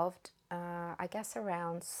involved, I guess,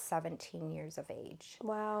 around 17 years of age.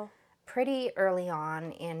 Wow. Pretty early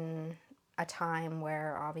on in a time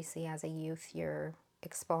where obviously as a youth you're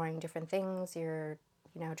exploring different things, you're,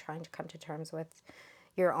 trying to come to terms with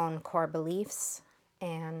your own core beliefs.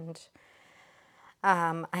 And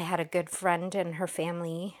I had a good friend and her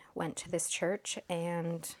family went to this church,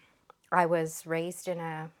 and I was raised in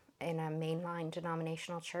a mainline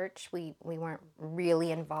denominational church. We weren't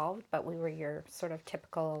really involved, but we were your sort of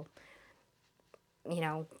typical,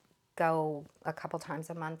 go a couple times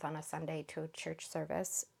a month on a Sunday to a church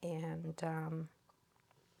service. And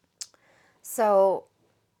so,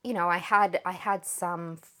 I had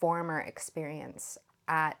some former experience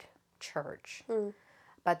at church,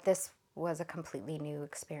 but this was a completely new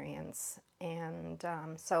experience. And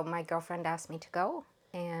so my girlfriend asked me to go.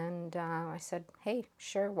 And I said, hey,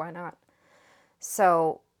 sure, why not?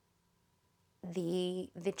 So the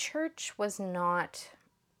church was not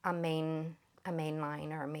a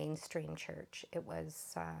mainline or a mainstream church. It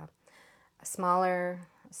was a smaller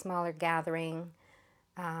gathering,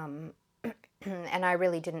 and I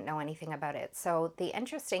really didn't know anything about it. So the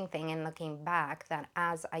interesting thing in looking back, that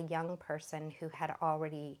as a young person who had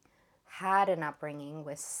already had an upbringing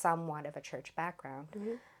with somewhat of a church background,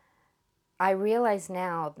 I realize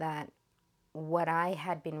now that what I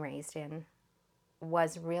had been raised in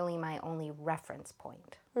was really my only reference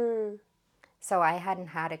point. So I hadn't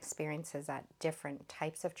had experiences at different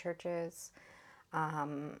types of churches,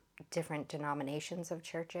 different denominations of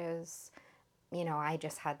churches. You know, I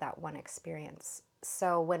just had that one experience.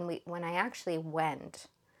 So when I actually went,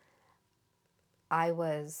 I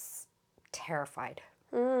was terrified.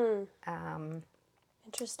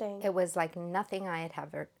 Interesting. It was like nothing I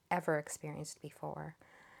had ever experienced before.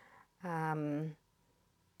 The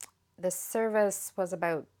service was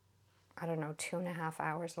about, I don't know, 2.5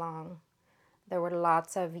 hours long. There were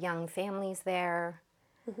lots of young families there,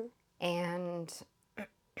 and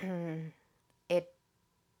it,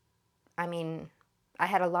 I mean, I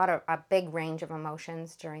had a big range of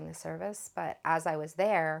emotions during the service, but as I was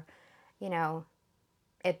there, you know,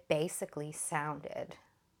 it basically sounded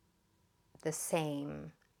the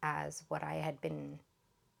same as what I had been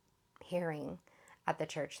hearing at the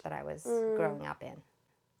church that I was growing up in.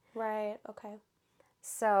 Right. Okay.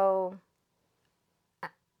 So,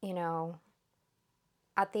 you know,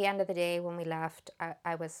 at the end of the day when we left,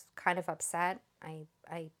 I was kind of upset. I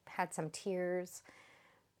had some tears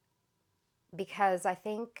because I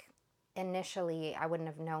think initially I wouldn't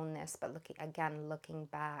have known this, but looking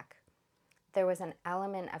back, there was an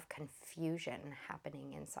element of confusion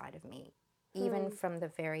happening inside of me, even from the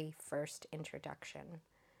very first introduction.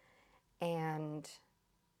 And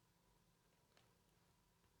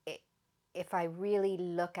if I really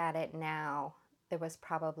look at it now, there was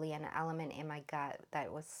probably an element in my gut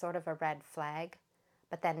that was sort of a red flag,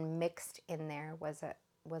 but then mixed in there was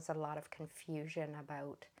a lot of confusion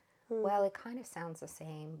about, well, it kind of sounds the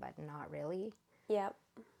same, but not really. Yep.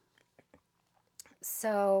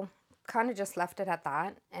 So kind of just left it at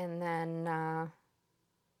that, and then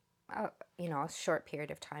you know, a short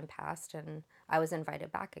period of time passed, and I was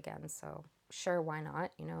invited back again. So sure, why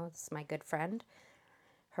not? You know, it's my good friend.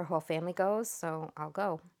 Her whole family goes, so I'll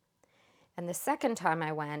go. And the second time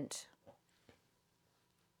I went,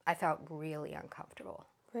 I felt really uncomfortable.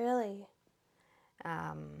 Really?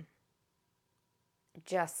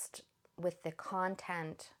 Just with the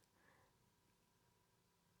content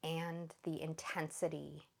and the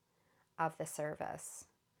intensity of the service.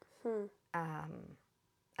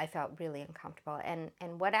 I felt really uncomfortable. And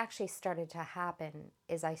what actually started to happen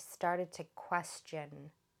is I started to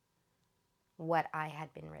question what I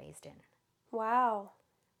had been raised in. Wow.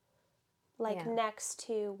 Like Yeah. next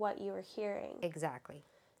to what you were hearing. Exactly.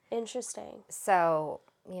 Interesting. So,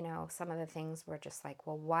 you know, some of the things were just like,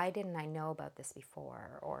 well, why didn't I know about this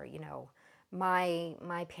before? Or, you know,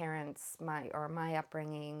 my parents, my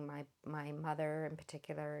upbringing, my mother in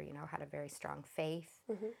particular, you know, had a very strong faith.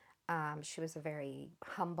 She was a very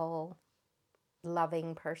humble,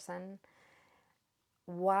 loving person.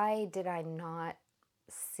 Why did I not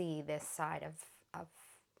see this side of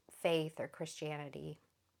faith or Christianity?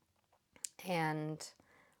 And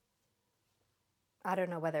I don't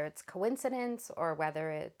know whether it's coincidence or whether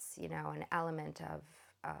it's, you know, an element of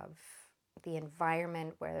the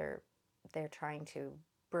environment where they're trying to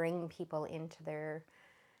bring people into their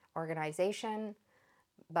organization.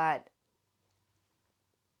 But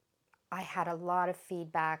I had a lot of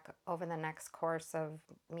feedback over the next course of,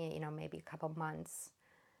 you know, maybe a couple months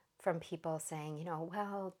from people saying, you know,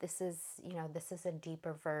 well, this is a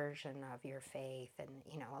deeper version of your faith. And,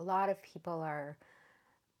 you know, a lot of people are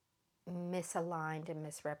misaligned and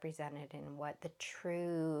misrepresented in what the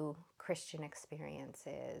true Christian experience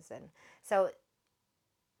is. And so,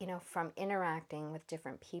 you know, from interacting with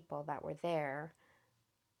different people that were there,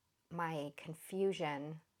 my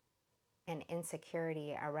confusion and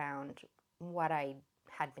insecurity around what I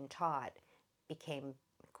had been taught became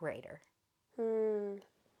greater.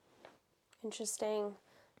 Interesting.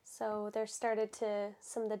 So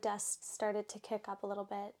some of the dust started to kick up a little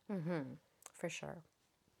bit. For sure.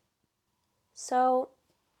 So,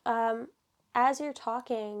 as you're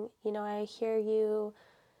talking, you know, I hear you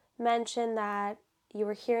mention that you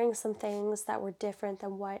were hearing some things that were different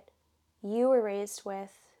than what you were raised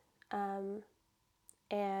with,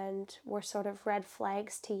 and were sort of red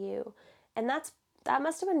flags to you. And that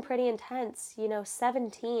must have been pretty intense, you know,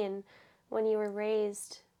 17 when you were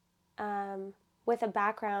raised with a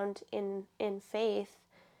background in faith,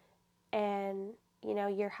 and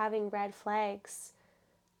you're having red flags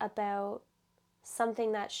about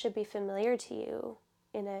something that should be familiar to you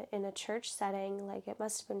in a church setting, like it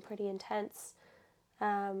must have been pretty intense.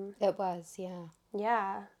 It was, yeah.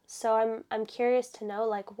 Yeah. So I'm curious to know,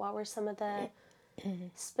 like, what were some of the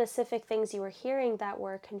specific things you were hearing that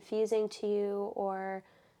were confusing to you, or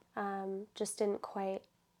just didn't quite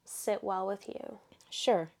sit well with you?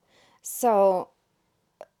 Sure. So,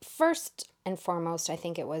 first and foremost, I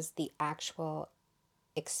think it was the actual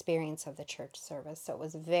experience of the church service. So it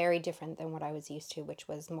was very different than what I was used to, which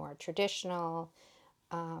was more traditional,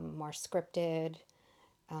 more scripted,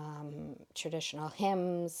 traditional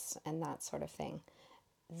hymns, and that sort of thing.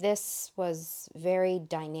 This was very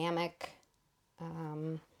dynamic.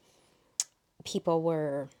 People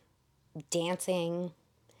were dancing,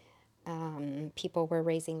 people were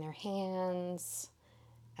raising their hands.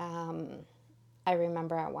 I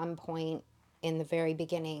remember at one point in the very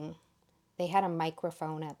beginning, they had a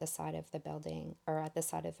microphone at the side of the building or at the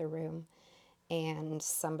side of the room, and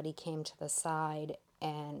somebody came to the side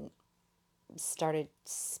and started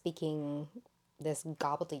speaking this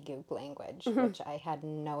gobbledygook language, which I had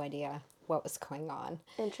no idea what was going on.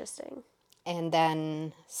 Interesting. And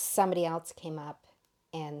then somebody else came up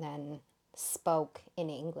and then spoke in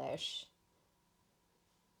English,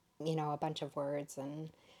 a bunch of words. And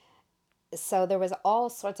so there was all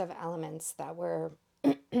sorts of elements that were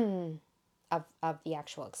of the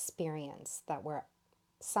actual experience that were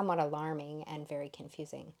somewhat alarming and very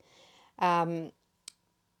confusing.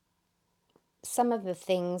 Some of the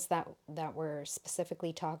things that were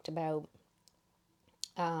specifically talked about,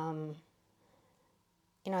 I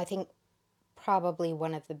think probably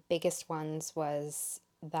one of the biggest ones was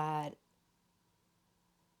that,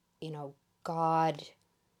 God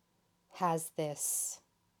has this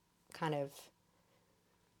kind of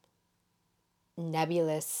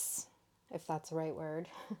nebulous, if that's the right word.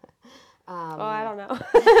 Oh, I don't know.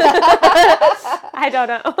 I don't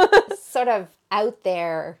know. Sort of out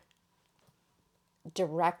there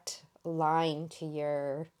direct line to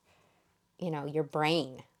your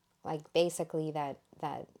brain. Like basically that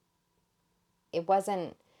it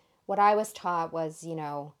wasn't, what I was taught was,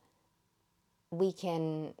 we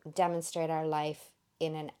can demonstrate our life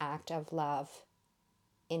in an act of love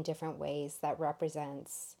in different ways that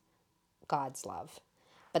represents God's love.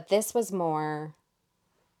 But this was more,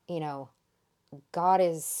 God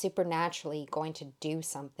is supernaturally going to do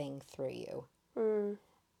something through you.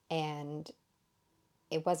 And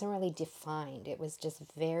it wasn't really defined. It was just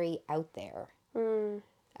very out there.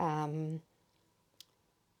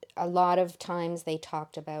 A lot of times they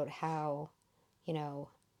talked about how,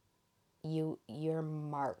 you're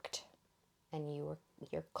marked and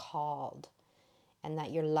you're called, and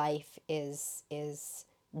that your life is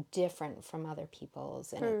different from other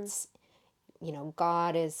people's, and it's,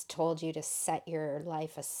 God has told you to set your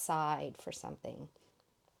life aside for something.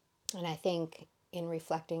 And I think in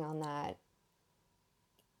reflecting on that,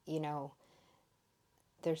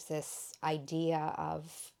 there's this idea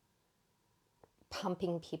of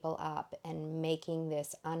pumping people up and making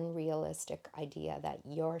this unrealistic idea that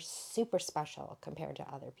you're super special compared to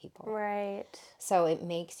other people. Right. So it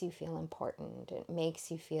makes you feel important. It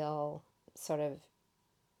makes you feel sort of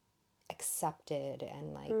accepted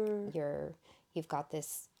and like you've got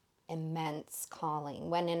this immense calling,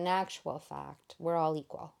 when in actual fact we're all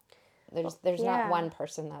equal. There's not one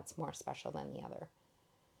person that's more special than the other.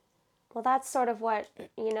 Well, that's sort of what,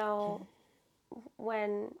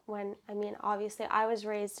 when I mean, obviously I was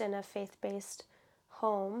raised in a faith-based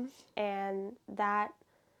home, and that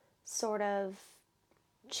sort of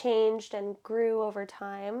changed and grew over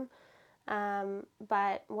time.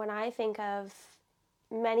 But when I think of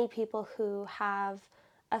many people who have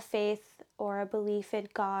a faith or a belief in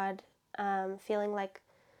God, feeling like,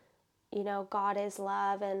 God is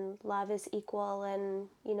love and love is equal, and,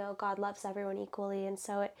 God loves everyone equally. And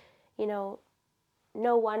so it,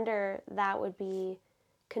 no wonder that would be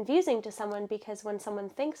confusing to someone, because when someone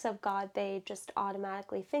thinks of God, they just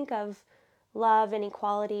automatically think of love and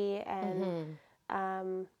equality, and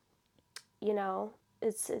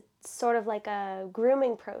it's sort of like a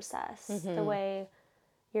grooming process. The way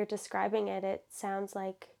you're describing it, it sounds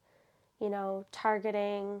like,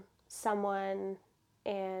 targeting someone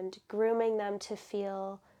and grooming them to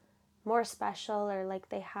feel more special, or like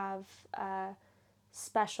they have a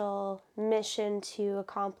special mission to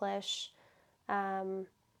accomplish. And,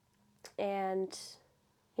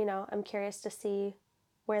 I'm curious to see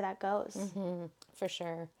where that goes. For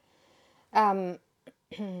sure. I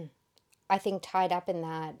think tied up in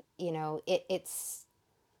that, it's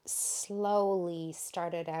slowly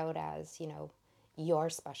started out as, you're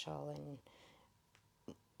special, and,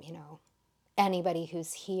 you know, anybody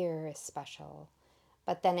who's here is special.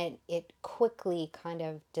 But then it quickly kind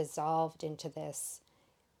of dissolved into this.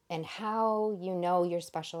 And how you know you're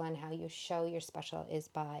special and how you show you're special is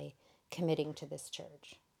by committing to this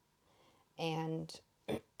church. And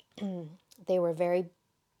they were very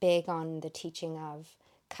big on the teaching of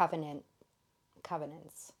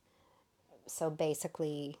covenants. So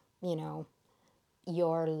basically,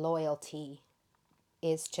 your loyalty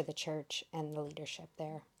is to the church and the leadership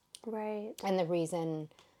there. Right. And the reason,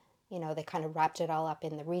 they kind of wrapped it all up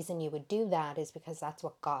in the reason you would do that is because that's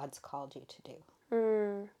what God's called you to do.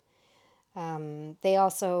 They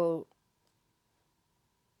also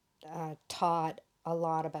taught a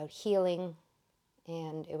lot about healing,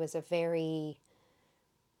 and it was a very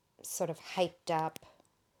sort of hyped up,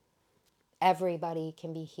 everybody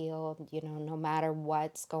can be healed, no matter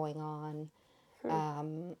what's going on.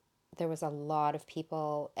 There was a lot of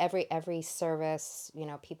people, every service,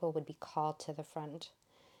 people would be called to the front,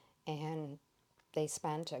 and they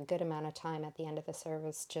spent a good amount of time at the end of the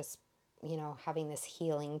service just, having this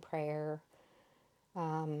healing prayer.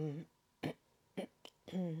 I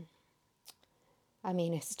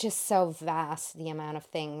mean, it's just so vast, the amount of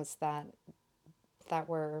things that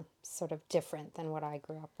were sort of different than what I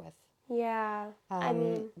grew up with. Yeah. I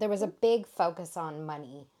mean, there was a big focus on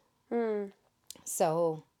money.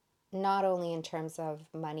 So not only in terms of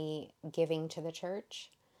money giving to the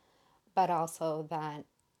church, but also that,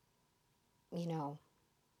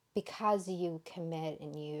 because you commit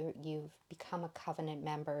and you've become a covenant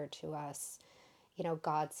member to us,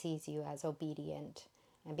 God sees you as obedient.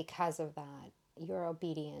 And because of that, your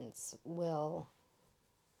obedience will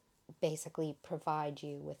basically provide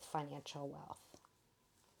you with financial wealth.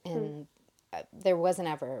 And there wasn't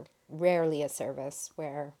ever, rarely a service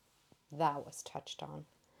where that was touched on.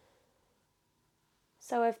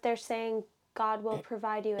 so if they're saying God will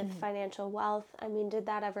provide you with financial wealth, I mean, did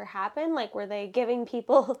that ever happen? Like, were they giving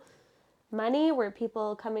people money? Were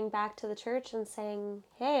people coming back to the church and saying,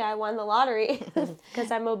 hey, I won the lottery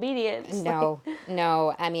because I'm obedient? No.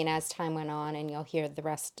 I mean, as time went on, and you'll hear the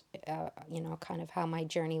rest, kind of how my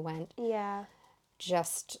journey went. Yeah.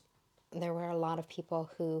 There were a lot of people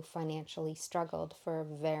who financially struggled for a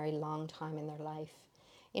very long time in their life.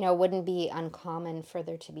 It wouldn't be uncommon for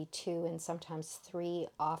there to be 2 and sometimes 3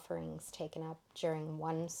 offerings taken up during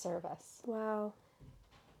one service. Wow.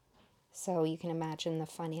 So you can imagine the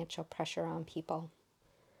financial pressure on people.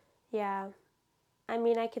 Yeah. I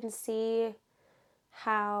mean, I can see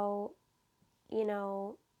how,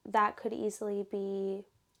 that could easily be,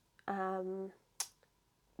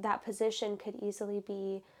 that position could easily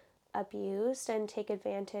be abused and take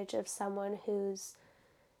advantage of someone who's,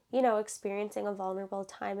 experiencing a vulnerable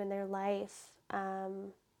time in their life,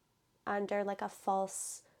 under like a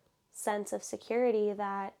false sense of security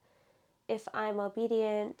that if I'm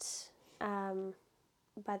obedient,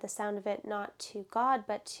 by the sound of it, not to God,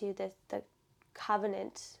 but to the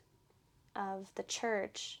covenant of the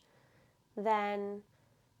church, then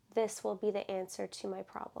this will be the answer to my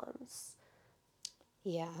problems.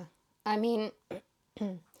 Yeah. I mean,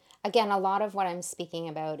 again, a lot of what I'm speaking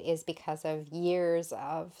about is because of years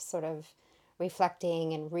of sort of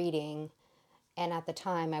reflecting and reading. And at the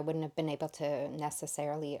time, I wouldn't have been able to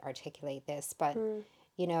necessarily articulate this, but,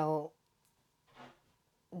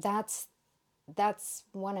 that's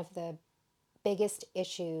one of the biggest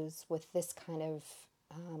issues with this kind of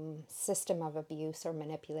system of abuse or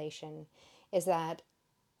manipulation, is that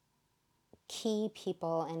key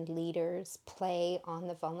people and leaders play on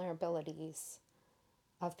the vulnerabilities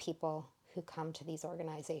of people who come to these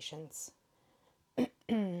organizations.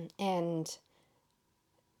 And,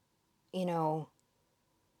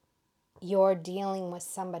 you're dealing with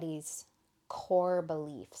somebody's core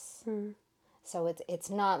beliefs. So it's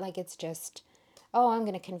not like it's just, oh, I'm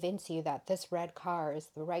going to convince you that this red car is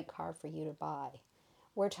the right car for you to buy.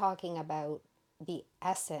 We're talking about the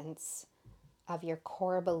essence of your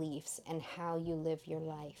core beliefs and how you live your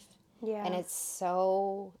life. Yeah. And it's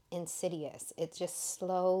so insidious. It's just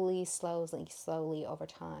slowly over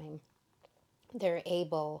time, they're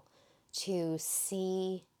able to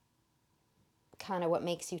see kind of what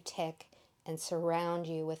makes you tick and surround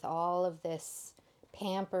you with all of this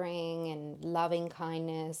pampering and loving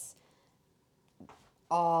kindness,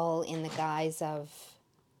 all in the guise of,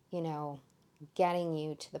 getting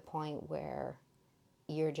you to the point where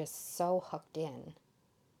you're just so hooked in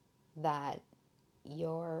that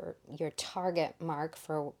your target mark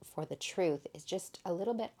for the truth is just a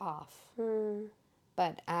little bit off.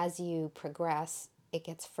 But as you progress, it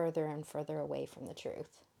gets further and further away from the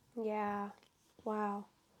truth. Yeah. Wow.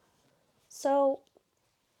 So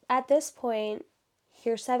at this point,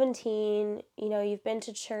 you're 17, you've been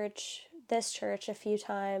to this church a few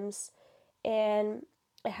times, and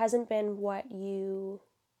it hasn't been what you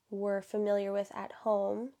were familiar with at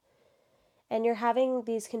home. And you're having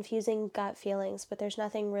these confusing gut feelings, but there's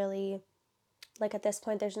nothing really, like at this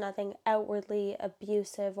point, there's nothing outwardly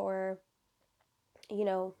abusive or,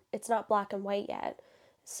 it's not black and white yet.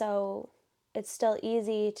 So it's still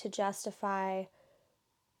easy to justify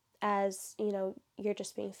as, you're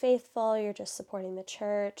just being faithful, you're just supporting the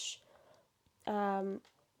church. And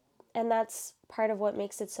that's part of what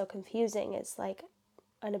makes it so confusing is like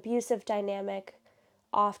an abusive dynamic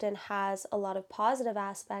often has a lot of positive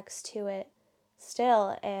aspects to it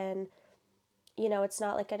still. And, it's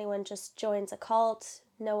not like anyone just joins a cult.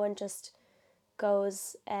 No one just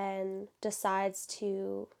goes and decides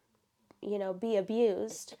to, be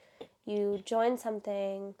abused. You join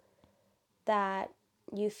something that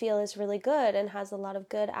you feel is really good and has a lot of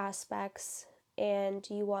good aspects, and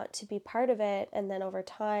you want to be part of it. And then over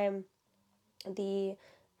time, the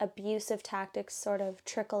abusive tactics sort of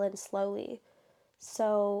trickle in slowly.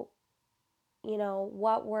 So,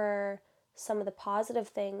 what were some of the positive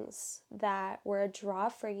things that were a draw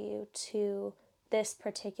for you to this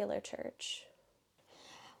particular church?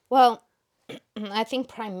 Well, I think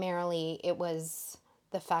primarily it was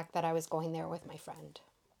the fact that I was going there with my friend.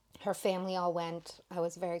 Her family all went. I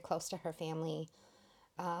was very close to her family.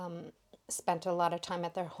 Spent a lot of time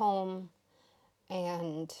at their home,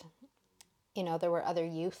 and there were other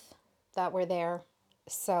youth that were there.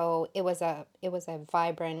 So it was a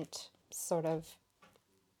vibrant sort of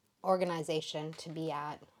organization to be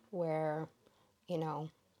at, where you know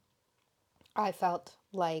I felt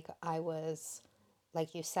like I was,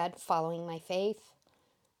 like you said, following my faith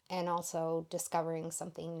and also discovering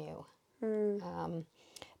something new.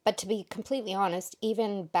 But to be completely honest,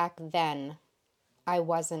 even back then, I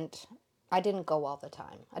wasn't, I didn't go all the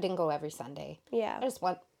time. I didn't go every Sunday. Yeah. I just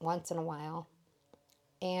went once in a while.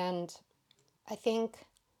 And I think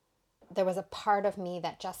there was a part of me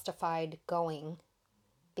that justified going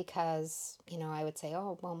because, I would say,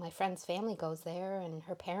 oh, well, my friend's family goes there and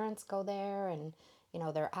her parents go there and,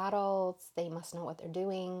 they're adults. They must know what they're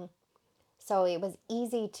doing. So it was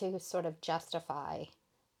easy to sort of justify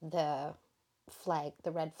the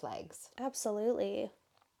the red flags. Absolutely.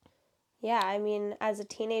 Yeah, I mean, as a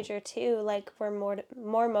teenager too, like we're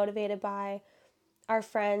more motivated by our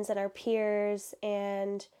friends and our peers,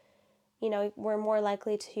 and we're more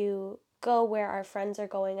likely to go where our friends are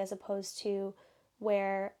going as opposed to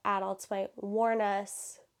where adults might warn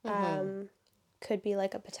us. Could be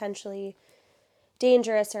like a potentially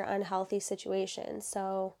dangerous or unhealthy situation.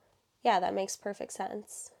 So, yeah, that makes perfect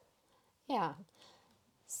sense. Yeah.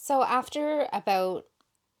 So after about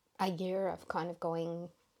a year of kind of going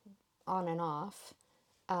on and off,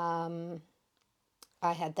 I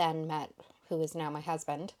had then met who is now my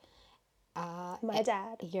husband, My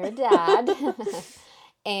dad. your dad.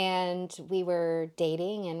 And we were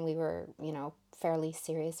dating and we were, fairly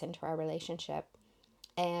serious into our relationship.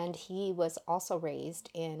 And he was also raised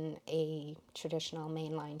in a traditional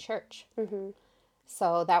mainline church.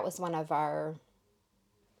 So that was one of our,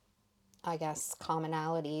 I guess,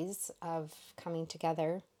 commonalities of coming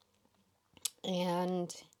together.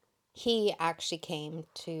 And he actually came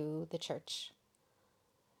to the church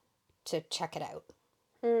to check it out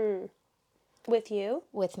With you?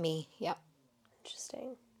 with me. Yep.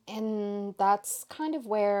 Interesting. And that's kind of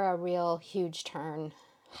where a real huge turn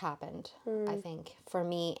happened, I think, for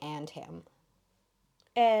me and him.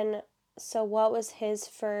 And so, what was his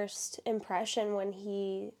first impression when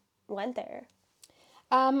he went there?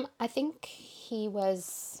 I think he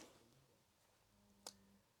was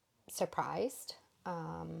surprised.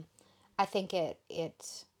 I think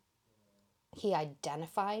he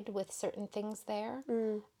identified with certain things there.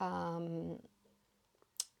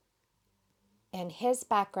 And his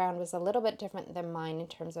background was a little bit different than mine in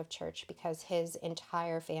terms of church because his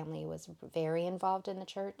entire family was very involved in the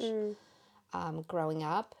church, growing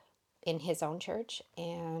up in his own church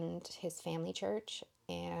and his family church.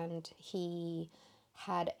 And he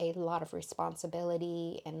had a lot of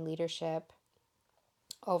responsibility and leadership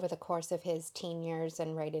over the course of his teen years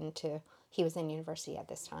and right into, he was in university at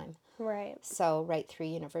this time. Right. So, right through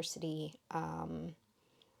university. And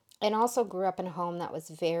also grew up in a home that was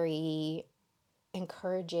very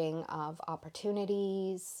encouraging of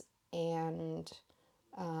opportunities and,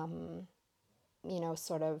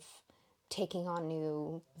 sort of taking on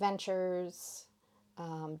new ventures,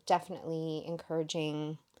 definitely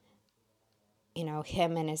encouraging,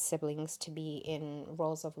 him and his siblings to be in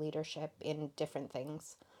roles of leadership in different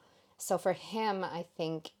things. So for him, I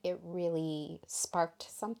think it really sparked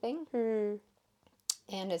something.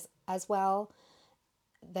 And as well,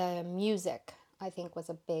 the music, I think, was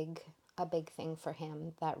a big thing for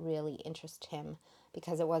him that really interested him,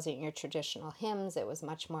 because it wasn't your traditional hymns. It was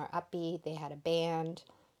much more upbeat. They had a band.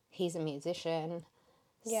 He's a musician.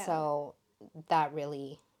 Yeah. So that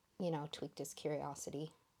really, tweaked his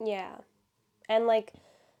curiosity. Yeah. And like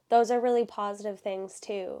those are really positive things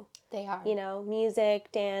too. They are. You know,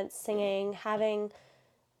 music, dance, singing, having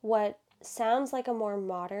what sounds like a more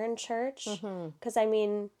modern church. Because I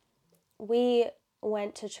mean, we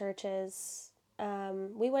went to churches.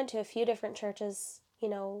 We went to a few different churches, you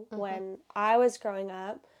know, when I was growing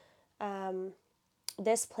up.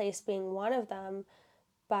 This place being one of them.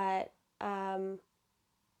 But,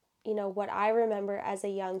 you know, what I remember as a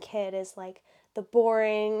young kid is like the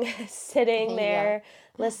boring sitting Yeah. there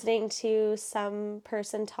listening to some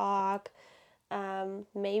person talk.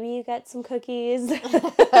 Maybe you get some cookies.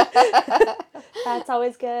 That's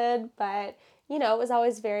always good. But, you know, it was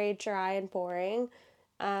always very dry and boring,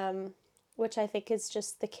 which I think is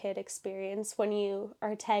just the kid experience when you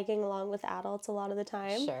are tagging along with adults a lot of the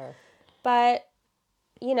time. Sure. But,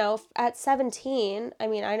 you know, at 17, I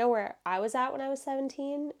mean, I know where I was at when I was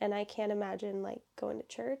 17, and I can't imagine like going to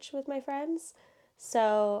church with my friends.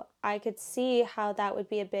 So I could see how that would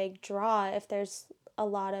be a big draw if there's a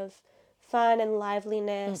lot of fun and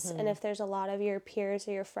liveliness, and if there's a lot of your peers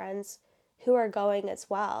or your friends who are going as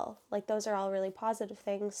well. Like, those are all really positive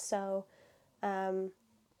things. So,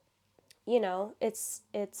 you know,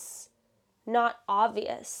 it's not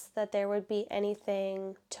obvious that there would be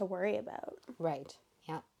anything to worry about. Right.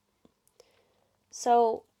 Yeah.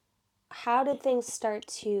 So, how did things start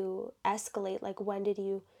to escalate? Like, when did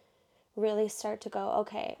you really start to go,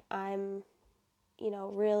 okay, I'm, you know,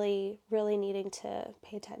 really, really needing to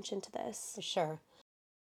pay attention to this? Sure.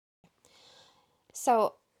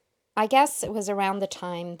 So I guess it was around the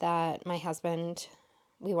time that my husband,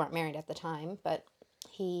 we weren't married at the time, but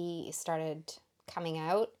he started coming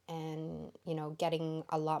out and, getting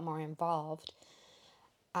a lot more involved.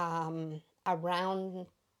 Around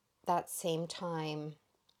that same time,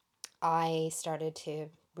 I started to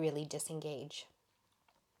really disengage.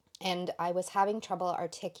 And I was having trouble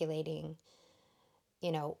articulating,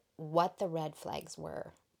 what the red flags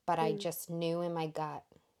were. But I just knew in my gut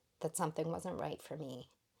that something wasn't right for me.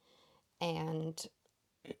 And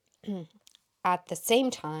at the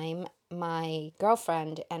same time, my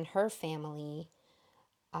girlfriend and her family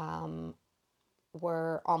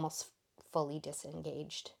were almost fully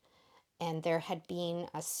disengaged. And there had been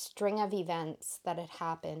a string of events that had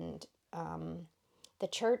happened. The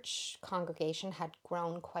church congregation had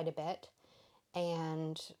grown quite a bit,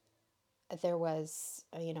 and there was,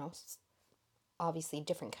 obviously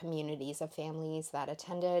different communities of families that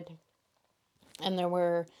attended. And there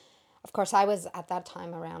were, of course, I was at that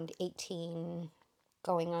time around 18,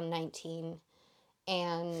 going on 19.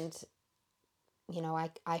 And,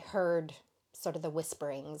 I heard sort of the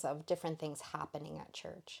whisperings of different things happening at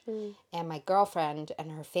church. And my girlfriend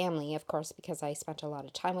and her family, of course, because I spent a lot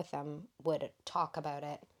of time with them, would talk about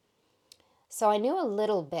it. So I knew a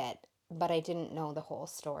little bit, but I didn't know the whole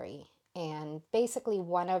story. And basically,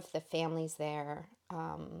 one of the families there,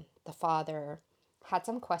 the father, had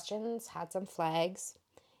some questions, had some flags,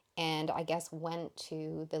 and I guess went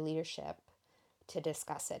to the leadership to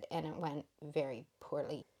discuss it, and it went very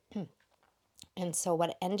poorly. And so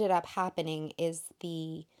what ended up happening is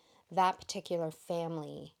that particular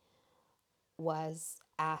family was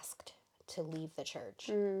asked to leave the church.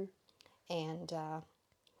 And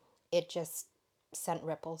it just sent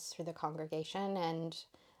ripples through the congregation, and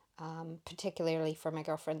particularly for my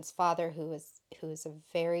girlfriend's father, who is a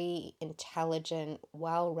very intelligent,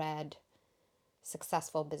 well-read,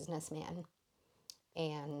 successful businessman.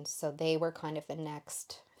 And so they were kind of the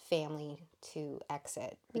next family to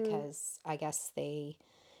exit, because I guess they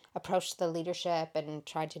approached the leadership and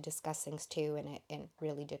tried to discuss things too, and it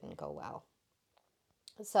really didn't go well.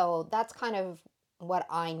 So that's kind of what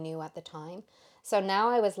I knew at the time. So now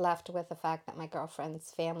I was left with the fact that my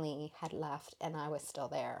girlfriend's family had left and I was still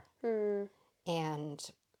there. And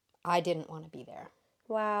I didn't want to be there.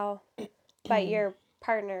 Wow. But your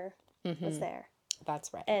partner was there.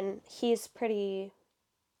 That's right. And he's pretty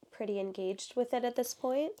engaged with it at this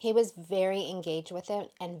point. He was very engaged with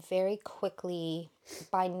it, and very quickly,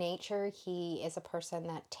 by nature, he is a person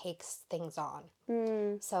that takes things on.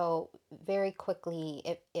 So very quickly,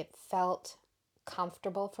 it felt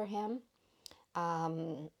comfortable for him.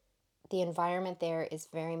 The environment there is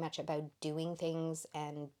very much about doing things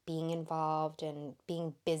and being involved and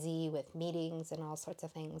being busy with meetings and all sorts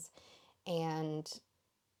of things. And,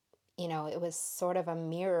 it was sort of a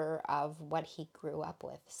mirror of what he grew up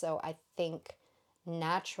with. So I think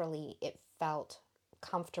naturally it felt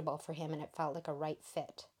comfortable for him and it felt like a right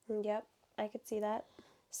fit. Yep, I could see that.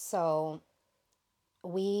 So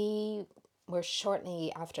we were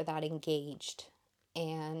shortly after that engaged,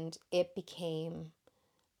 and it became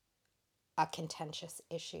a contentious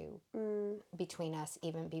issue between us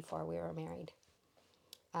even before we were married.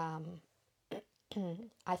 I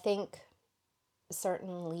think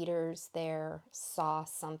certain leaders there saw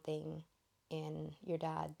something in your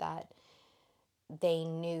dad that they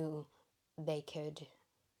knew they could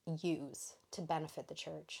use to benefit the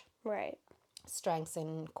church. Right. Strengths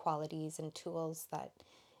and qualities and tools that,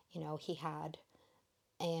 he had.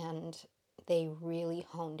 And they really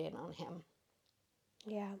honed in on him.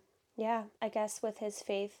 Yeah. Yeah. I guess with his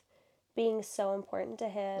faith being so important to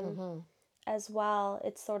him as well,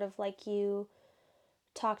 it's sort of like you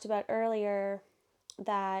talked about earlier,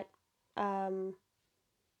 that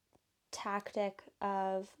tactic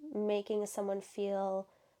of making someone feel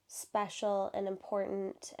special and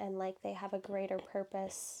important and like they have a greater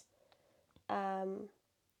purpose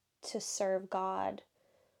to serve God.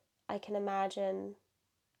 I can imagine,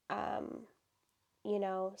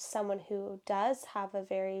 someone who does have a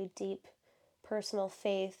very deep personal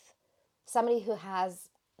faith. Somebody who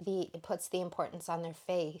puts the importance on their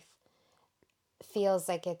faith feels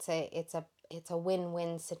like it's a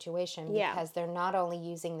win-win situation, Yeah. because they're not only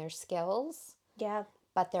using their skills, Yeah.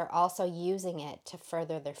 but they're also using it to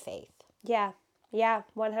further their faith. Yeah. Yeah.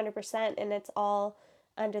 100%. And it's all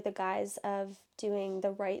under the guise of doing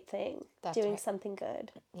the right thing, That's doing right. something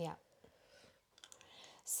good. Yeah.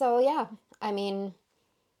 So yeah, I mean,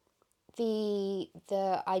 the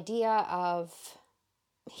idea of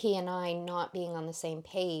he and I not being on the same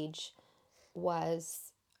page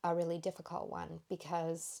was a really difficult one,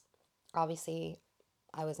 because obviously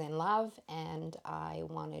I was in love and I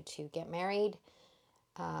wanted to get married.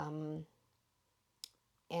 And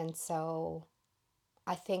so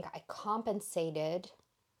I think I compensated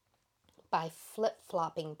by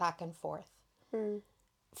flip-flopping back and forth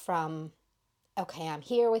from, okay, I'm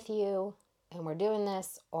here with you and we're doing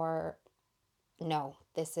this, or no,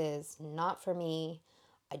 this is not for me.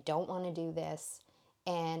 I don't want to do this.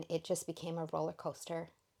 And it just became a roller coaster.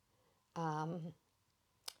 And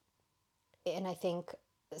I think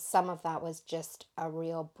some of that was just a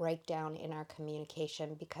real breakdown in our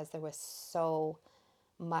communication, because there was so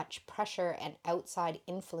much pressure and outside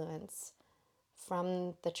influence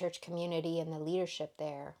from the church community and the leadership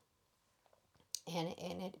there. And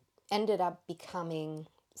it ended up becoming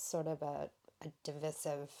sort of a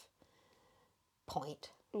divisive point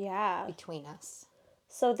between us.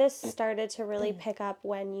 So this started to really pick up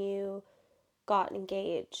when you got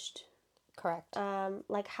engaged. Correct.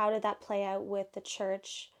 Like, how did that play out with the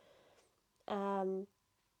church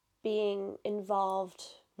being involved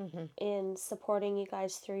in supporting you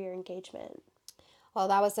guys through your engagement? Well,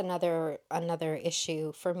 that was another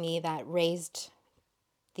issue for me that raised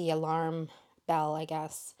the alarm bell, I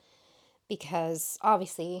guess, because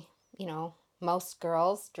obviously, most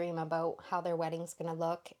girls dream about how their wedding's going to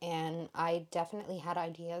look, and I definitely had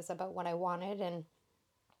ideas about what I wanted, and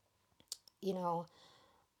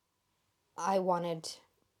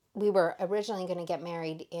we were originally going to get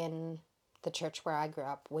married in the church where I grew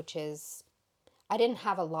up, which is, I didn't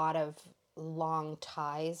have a lot of long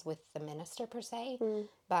ties with the minister per se,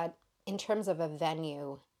 but in terms of a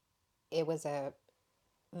venue, it was a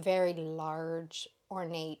very large,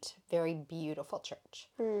 ornate, very beautiful church.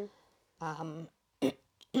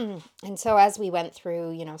 And so as we went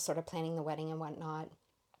through, sort of planning the wedding and whatnot,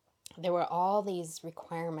 there were all these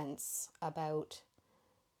requirements about,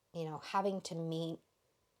 having to meet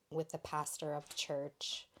with the pastor of the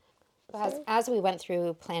church. As we went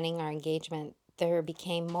through planning our engagement, there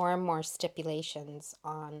became more and more stipulations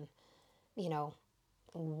on,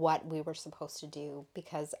 what we were supposed to do.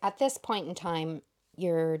 Because at this point in time,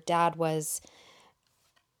 your dad was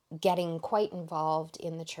getting quite involved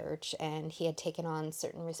in the church, and he had taken on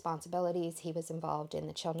certain responsibilities. He was involved in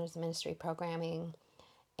the children's ministry programming,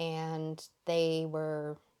 and they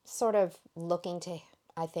were sort of looking to,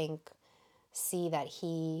 I think, see that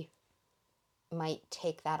he might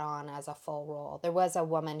take that on as a full role. There was a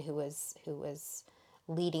woman who was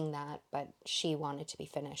leading that, but she wanted to be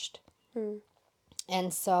finished.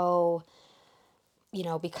 And so,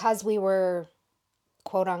 because we were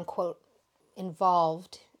quote unquote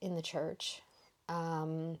involved in the church,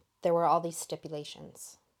 there were all these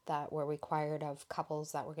stipulations that were required of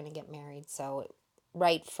couples that were going to get married. So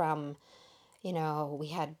right from, we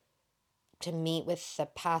had to meet with the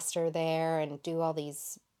pastor there and do all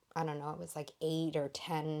these, I don't know, it was like 8 or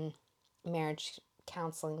 10 marriage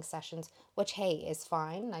counseling sessions, which, hey, is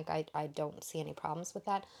fine. Like, I don't see any problems with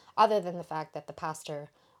that, other than the fact that the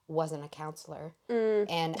pastor wasn't a counselor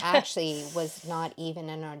and actually was not even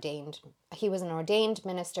he was an ordained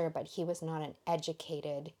minister, but he was not an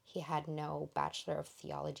educated, he had no bachelor of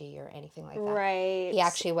theology or anything like that. Right.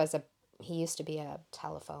 He used to be a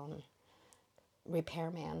telephone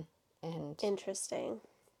repairman and Interesting.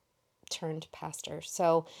 turned pastor.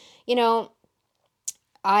 So, you know,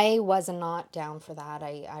 I was not down for that.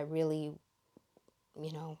 I really,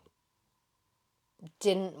 you know,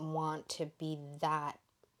 didn't want to be that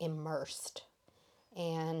immersed.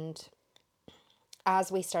 And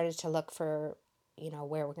as we started to look for,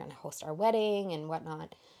 where we're going to host our wedding and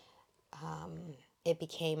whatnot, it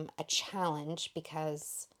became a challenge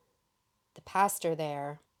because the pastor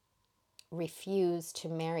there refused to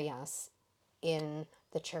marry us in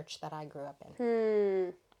the church that I grew up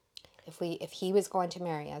in. If he was going to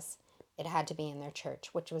marry us, it had to be in their church,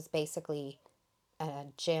 which was basically a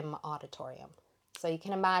gym auditorium. So you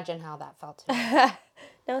can imagine how that felt to me.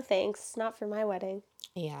 No thanks, not for my wedding.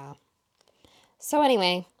 Yeah. So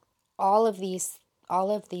anyway, all of these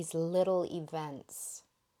little events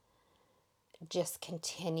just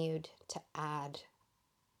continued to add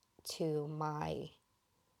to my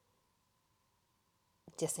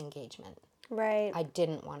disengagement. Right. I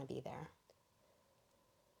didn't want to be there.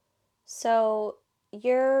 So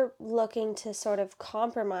you're looking to sort of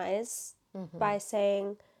compromise by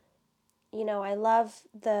saying, I love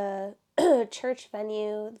the church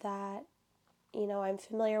venue that, I'm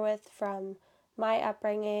familiar with from my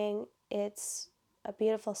upbringing. It's a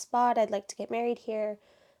beautiful spot. I'd like to get married here,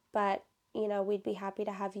 but, we'd be happy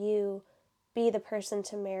to have you be the person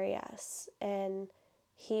to marry us. And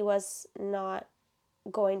he was not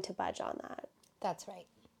going to budge on that. That's right.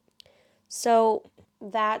 So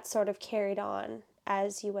that sort of carried on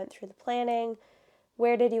as you went through the planning.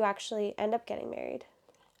 Where did you actually end up getting married?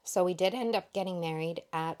 So we did end up getting married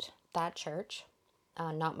at that church,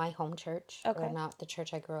 not my home church, Okay. or not the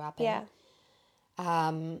church I grew up in. Yeah.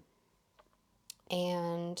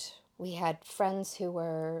 And we had friends who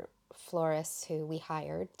were florists who we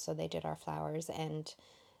hired, so they did our flowers, and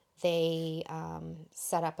they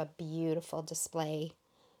set up a beautiful display,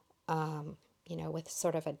 with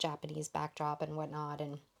sort of a Japanese backdrop and whatnot.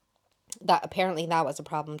 And that was a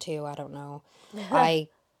problem too. I don't know. I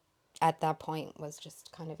at that point was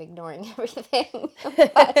just kind of ignoring everything.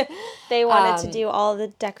 But They wanted to do all the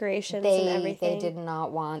decorations and everything. they did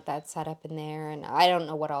not want that set up in there, and I don't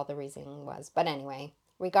know what all the reasoning was. But anyway,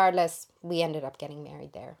 regardless, we ended up getting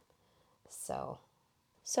married there. So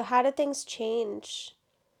how did things change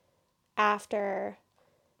after?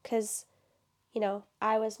 Because,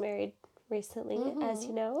 I was married recently, as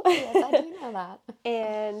you know. yes, I do know that.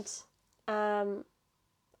 And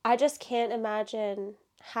I just can't imagine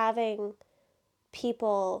having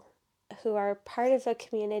people who are part of a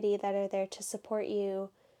community that are there to support you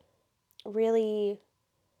really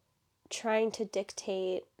trying to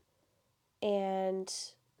dictate and,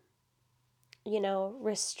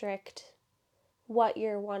 restrict what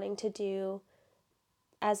you're wanting to do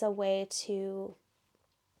as a way to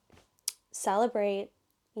celebrate,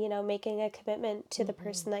 making a commitment to the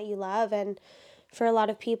person that you love. And for a lot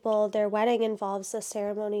of people, their wedding involves a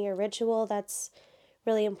ceremony or ritual that's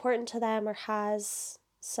really important to them or has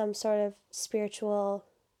some sort of spiritual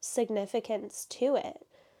significance to it.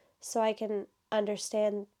 So I can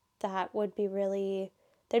understand that there'd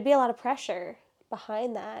be a lot of pressure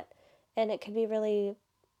behind that, and it could be really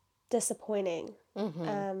disappointing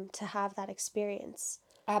to have that experience.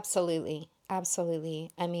 Absolutely.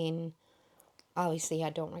 Absolutely. I mean, obviously I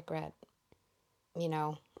don't regret,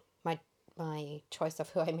 my choice of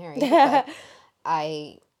who I married. But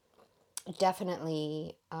I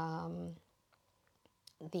definitely,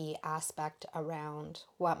 the aspect around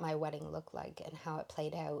what my wedding looked like and how it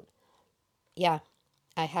played out. Yeah,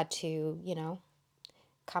 I had to,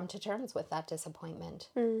 come to terms with that disappointment.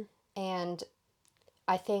 And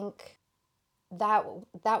I think that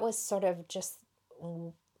was sort of just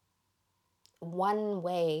one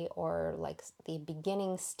way, or like the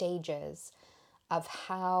beginning stages of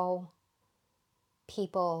how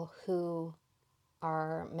people who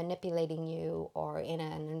are manipulating you or in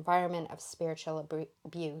an environment of spiritual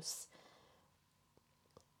abuse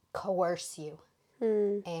coerce you.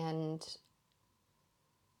 And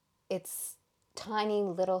it's tiny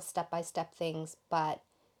little step-by-step things, but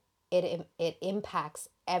it impacts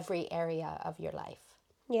every area of your life.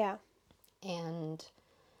 Yeah. And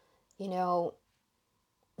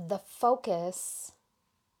the focus,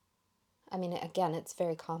 I mean, again, it's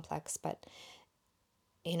very complex, but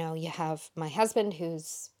you have my husband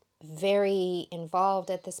who's very involved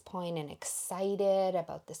at this point and excited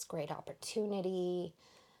about this great opportunity.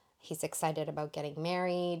 He's excited about getting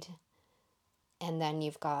married. And then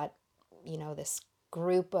you've got, this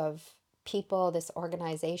group of people, this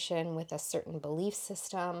organization with a certain belief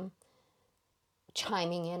system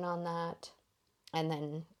chiming in on that. And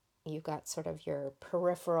then you've got sort of your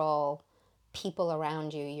peripheral people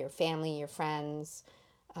around you, your family, your friends,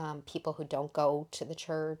 people who don't go to the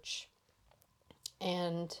church.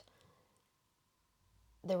 And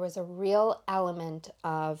there was a real element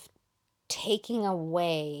of taking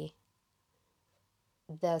away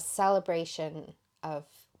the celebration of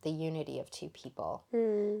the unity of two people.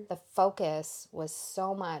 The focus was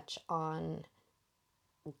so much on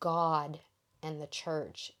God and the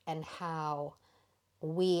church and how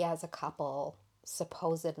we as a couple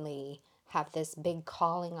supposedly have this big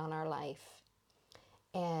calling on our life.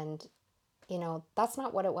 And, that's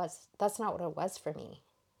not what it was. That's not what it was for me.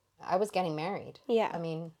 I was getting married. Yeah. I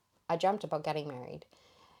mean, I dreamt about getting married.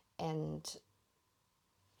 And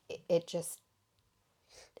it just,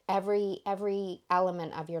 every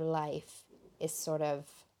element of your life is sort of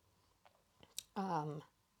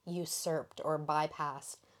usurped or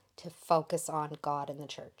bypassed to focus on God and the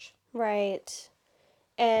church. Right.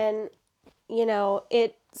 And,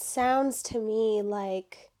 it sounds to me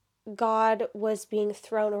like God was being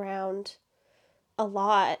thrown around a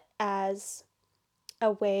lot as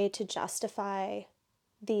a way to justify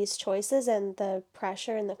these choices and the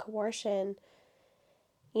pressure and the coercion.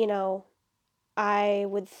 I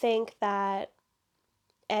would think that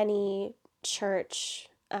any church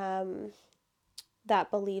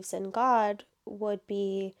that believes in God would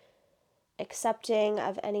be accepting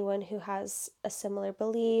of anyone who has a similar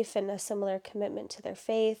belief and a similar commitment to their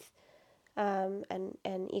faith, and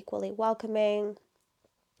equally welcoming.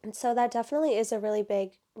 And so that definitely is a really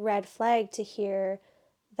big red flag to hear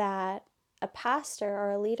that a pastor or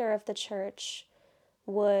a leader of the church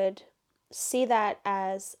would see that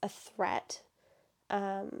as a threat.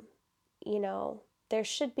 There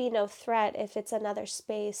should be no threat if it's another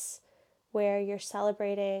space where you're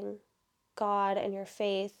celebrating God and your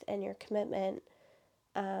faith and your commitment.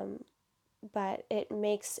 But it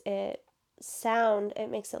makes it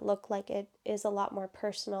look like it is a lot more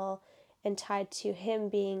personal and tied to him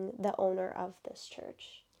being the owner of this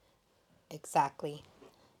church. Exactly.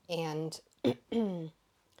 And,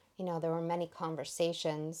 there were many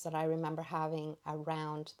conversations that I remember having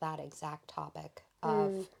around that exact topic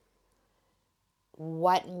of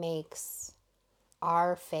what makes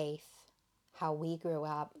our faith, how we grew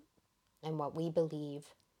up, and what we believe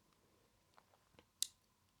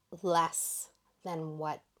less than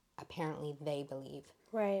what apparently they believe.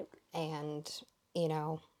 Right. And,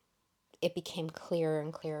 it became clearer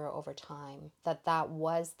and clearer over time that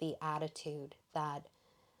was the attitude that,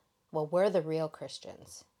 well, we're the real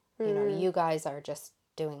Christians. You guys are just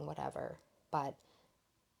doing whatever. But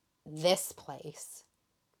this place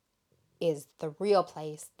is the real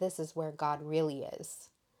place. This is where God really is.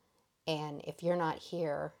 And if you're not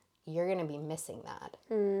here, you're going to be missing that.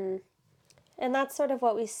 And that's sort of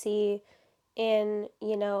what we see in,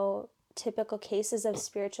 typical cases of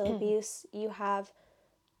spiritual abuse. You have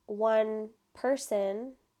one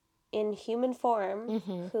person in human form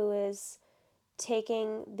who is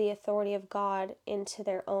taking the authority of God into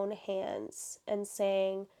their own hands and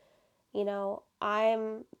saying,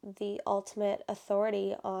 I'm the ultimate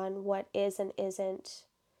authority on what is and isn't,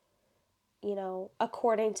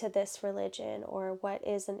 according to this religion, or what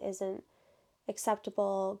is and isn't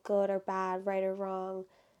acceptable, good or bad, right or wrong.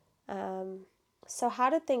 So how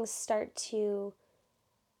did things start to,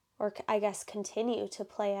 or I guess continue to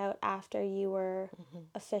play out after you were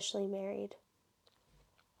officially married?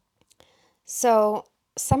 So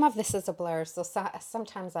some of this is a blur. So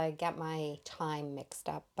sometimes I get my time mixed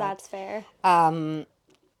up. But, That's fair. I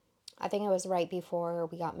think it was right before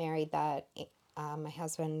we got married that my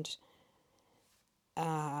husband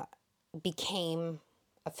became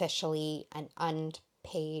officially an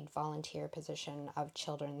unpaid volunteer position of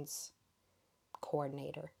children's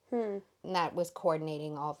coordinator. And that was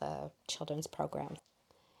coordinating all the children's programs.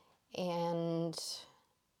 And,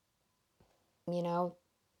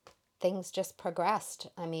 things just progressed.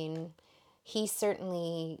 I mean, he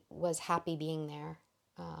certainly was happy being there.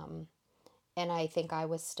 And I think I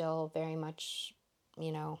was still very much, I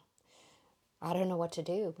don't know what to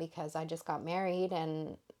do because I just got married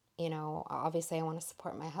and, obviously I want to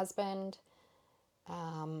support my husband.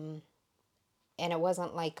 And it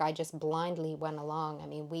wasn't like I just blindly went along. I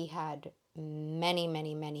mean, we had many,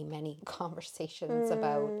 many, many, many conversations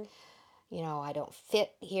about, I don't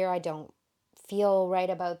fit here. I don't feel right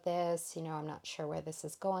about this. I'm not sure where this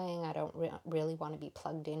is going. I don't really want to be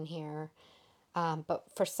plugged in here. But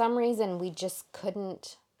for some reason, we just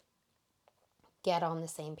couldn't get on the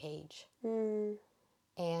same page. Mm.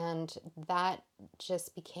 And that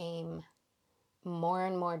just became more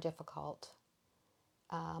and more difficult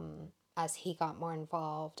as he got more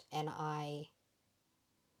involved and I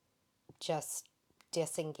just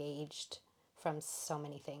disengaged from so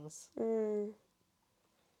many things. Mm.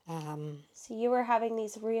 So you were having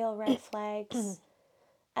these real red flags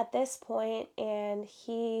at this point, and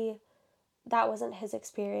that wasn't his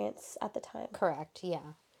experience at the time. Correct,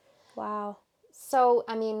 yeah. Wow. So,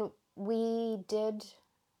 we did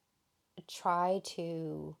try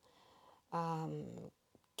to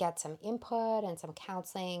get some input and some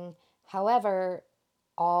counseling. However,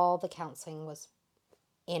 all the counseling was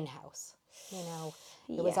in-house.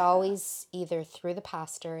 It was always either through the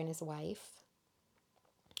pastor and his wife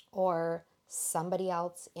or somebody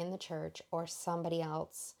else in the church or somebody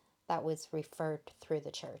else that was referred through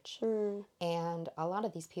the church. And a lot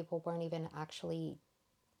of these people weren't even actually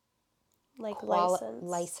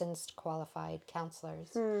licensed, qualified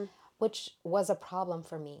counselors, which was a problem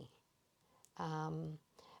for me.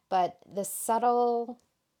 But the subtle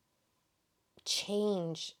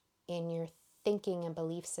change in your thinking and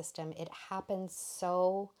belief system, it happens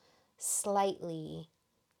so slightly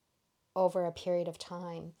over a period of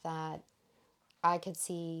time that I could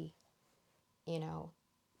see,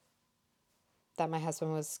 that my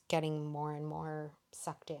husband was getting more and more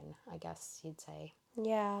sucked in, I guess you'd say.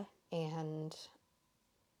 Yeah. And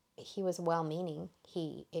he was well-meaning.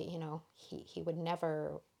 He would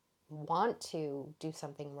never want to do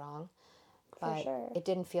something wrong, but it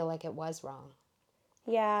didn't feel like it was wrong.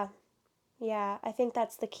 Yeah. Yeah. I think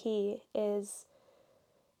that's the key is,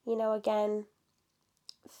 again,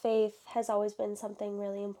 faith has always been something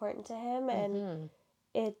really important to him, and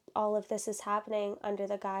all of this is happening under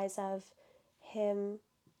the guise of him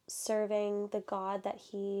serving the God that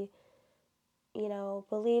he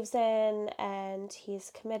believes in and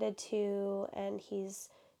he's committed to, and he's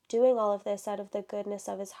doing all of this out of the goodness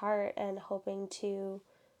of his heart and hoping to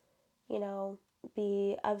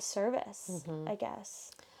be of service, I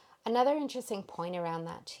guess. Another interesting point around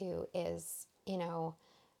that too is,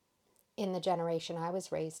 in the generation I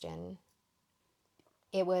was raised in,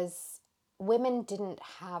 it was women didn't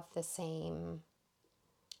have the same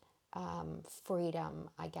freedom,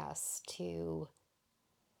 I guess, to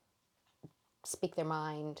speak their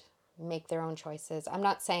mind, make their own choices. I'm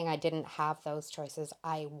not saying I didn't have those choices.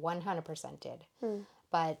 I 100% did.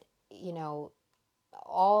 But,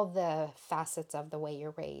 all the facets of the way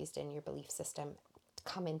you're raised and your belief system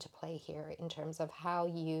come into play here in terms of how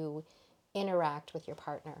you interact with your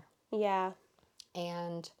partner. Yeah.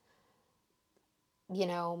 And,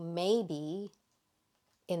 maybe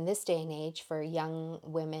in this day and age for young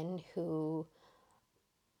women who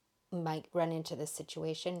might run into this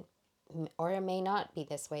situation, or it may not be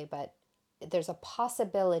this way, but there's a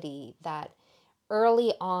possibility that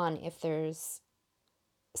early on, if there's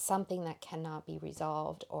something that cannot be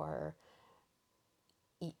resolved, or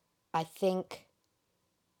I think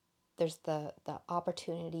there's the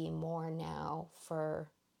opportunity more now for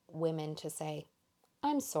women to say,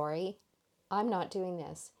 I'm sorry, I'm not doing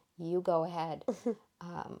this. You go ahead.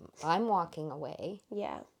 I'm walking away.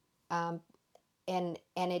 Yeah. And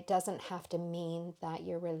it doesn't have to mean that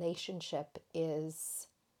your relationship is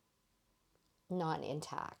not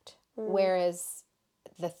intact. Whereas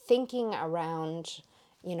the thinking around,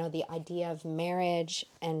 the idea of marriage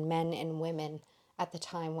and men and women at the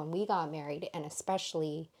time when we got married, and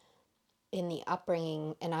especially in the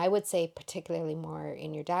upbringing, and I would say particularly more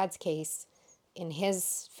in your dad's case, in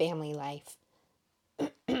his family life,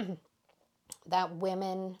 that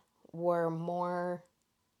women were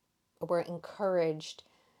encouraged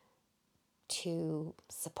to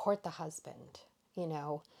support the husband,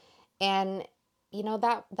 and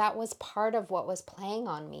that was part of what was playing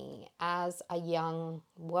on me as a young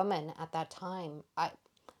woman at that time. I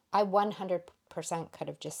 100% could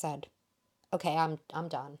have just said, okay, I'm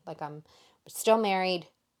done. Like, I'm still married.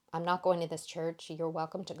 I'm not going to this church. You're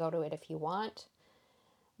welcome to go to it if you want.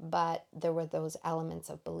 But there were those elements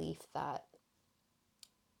of belief that,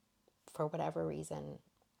 for whatever reason,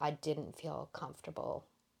 I didn't feel comfortable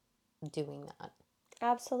doing that.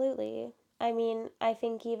 Absolutely. I mean, I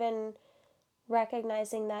think even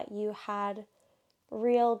recognizing that you had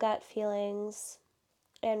real gut feelings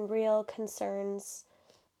and real concerns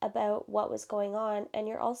about what was going on, and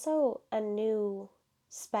you're also a new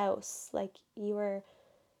spouse. Like, you were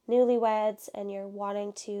newlyweds and you're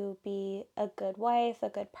wanting to be a good wife, a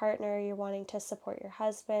good partner, you're wanting to support your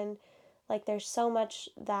husband. Like, there's so much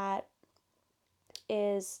that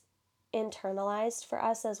is internalized for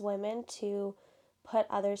us as women to put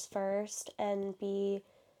others first and be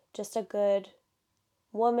just a good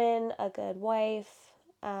woman, a good wife.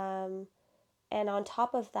 And on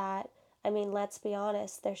top of that, I mean, let's be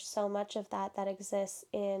honest, there's so much of that that exists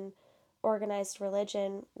in organized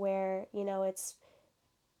religion where, it's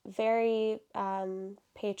very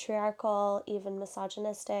patriarchal, even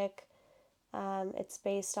misogynistic. It's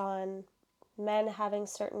based on men having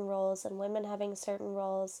certain roles and women having certain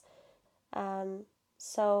roles.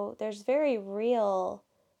 So there's very real,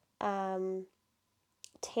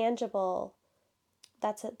 tangible,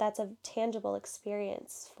 that's a tangible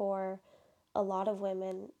experience for a lot of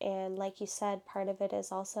women. And like you said, part of it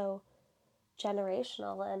is also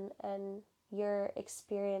generational and your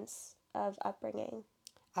experience of upbringing.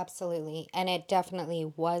 Absolutely. And it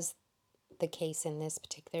definitely was the case in this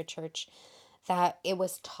particular church that it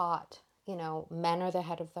was taught, men are the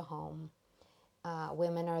head of the home,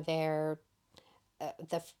 women are there.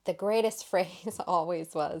 The greatest phrase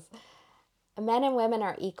always was, men and women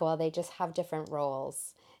are equal, they just have different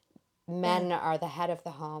roles. Men are the head of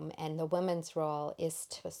the home, and the woman's role is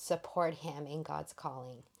to support him in God's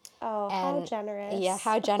calling. Oh, how generous. Yeah,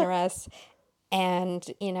 how generous. And,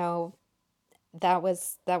 that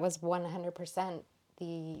was 100%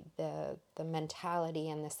 the mentality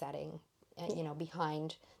and the setting,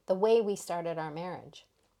 behind the way we started our marriage.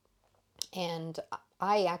 And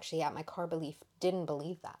I actually, at my core belief, didn't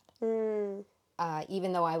believe that.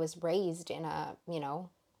 Even though I was raised in a,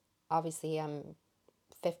 obviously I'm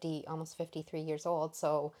almost 53 years old.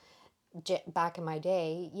 So back in my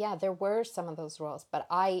day, yeah, there were some of those roles, but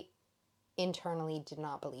I internally did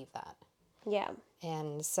not believe that. Yeah.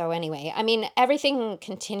 And so anyway, I mean, everything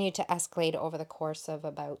continued to escalate over the course of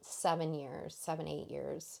about 7, 8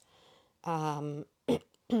 years,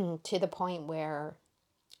 to the point where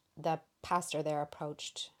the pastor there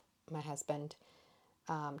approached my husband,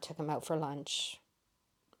 took him out for lunch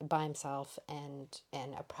by himself, and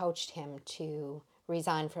approached him to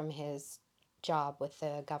resign from his job with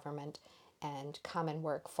the government and come and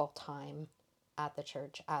work full time at the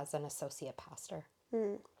church as an associate pastor.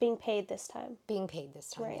 Being paid this time.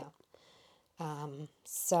 Right. Yeah.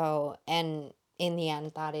 So, and in the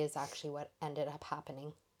end, that is actually what ended up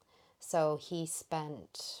happening. So he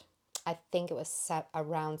spent, I think it was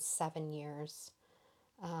around 7 years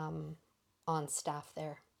on staff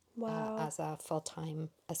there. Wow. As a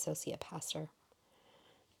full-time associate pastor.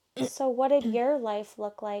 So what did your life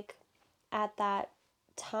look like at that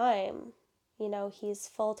time? He's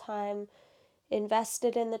full-time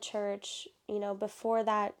invested in the church. Before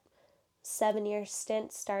that 7-year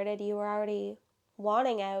stint started, you were already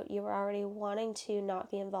wanting out. You were already wanting to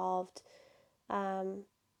not be involved.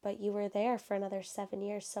 But you were there for another 7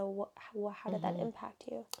 years. So how did that impact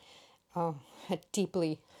you? Oh,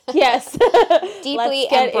 deeply. Yes. Deeply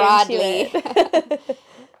and broadly.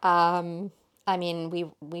 I mean,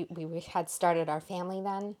 we had started our family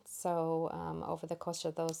then. So over the course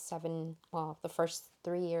of those the first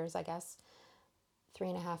 3 years, I guess,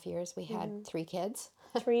 3.5 years, we had 3 kids.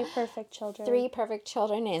 3 perfect children. 3 perfect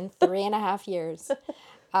children in 3.5 years.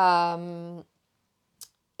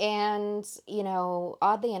 And,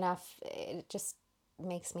 oddly enough, it just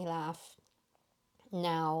makes me laugh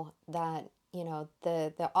now that,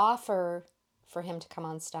 the offer for him to come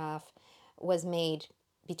on staff was made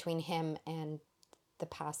between him and the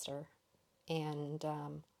pastor. And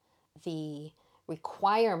the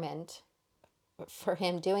requirement for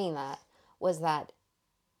him doing that was that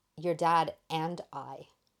your dad and I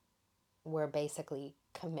were basically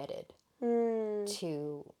committed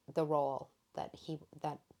to the role that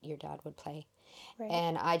your dad would play. Right.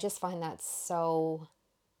 And I just find that so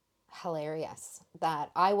hilarious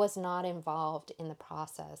that I was not involved in the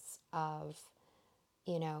process of,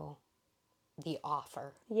 the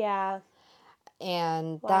offer. Yeah.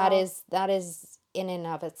 And that is in and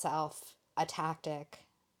of itself a tactic.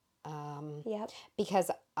 Yep.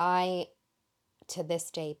 Because I, to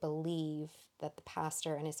this day, believe that the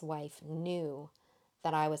pastor and his wife knew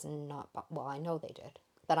that I was not, I know they did,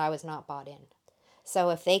 that I was not bought in. So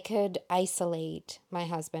if they could isolate my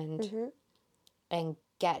husband and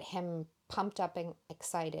get him pumped up and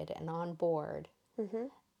excited and on board,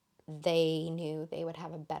 they knew they would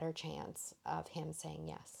have a better chance of him saying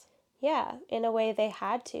yes. Yeah, in a way they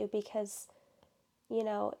had to, because,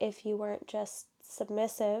 if you weren't just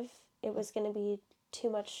submissive, it was going to be too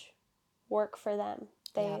much work for them.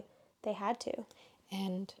 They had to.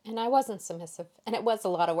 And I wasn't submissive, and it was a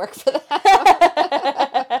lot of work for them.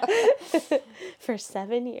 For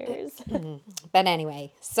 7 years. But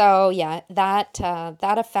anyway, so yeah, that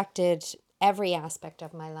affected every aspect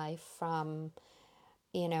of my life, from,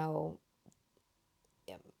 you know,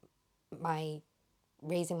 my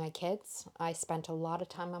raising my kids. I spent a lot of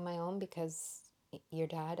time on my own because your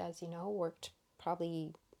dad, as you know, worked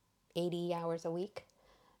probably 80 hours a week.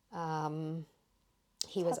 Um,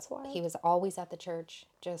 he was That's wild. he was always at the church,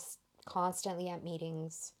 just constantly at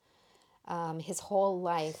meetings. His whole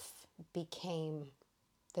life became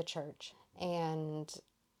the church, and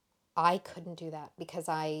I couldn't do that because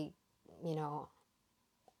you know,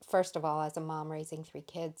 first of all, as a mom raising three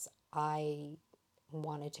kids, I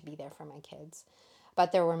wanted to be there for my kids.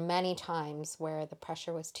 But there were many times where the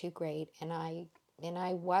pressure was too great, and I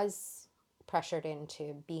was pressured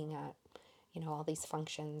into being at, you know, all these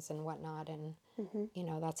functions and whatnot, and Mm-hmm. you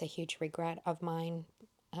know, that's a huge regret of mine.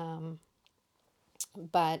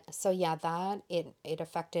 But so yeah, that it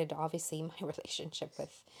affected obviously my relationship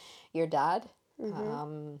with your dad.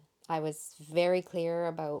 Mm-hmm. I was very clear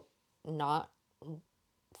about not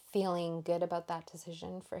feeling good about that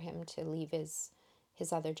decision for him to leave his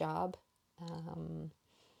other job.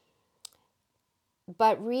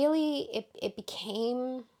 But really, it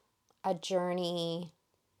became a journey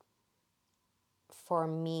for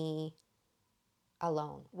me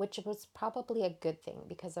alone, which was probably a good thing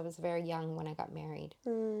because I was very young when I got married.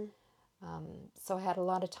 Mm. So I had a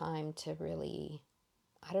lot of time to really,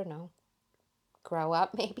 I don't know, grow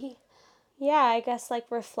up maybe. Yeah, I guess like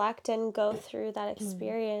reflect and go through that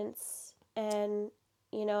experience. And,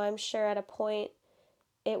 you know, I'm sure at a point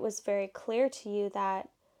it was very clear to you that,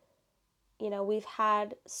 you know, we've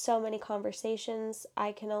had so many conversations.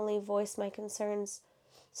 I can only voice my concerns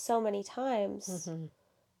so many times.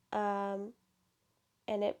 Um,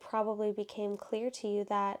 and it probably became clear to you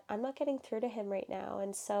that I'm not getting through to him right now.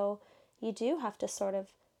 And so you do have to sort of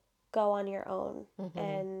go on your own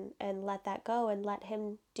and let that go and let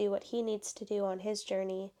him do what he needs to do on his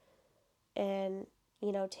journey and,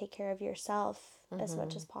 you know, take care of yourself as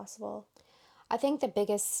much as possible. I think the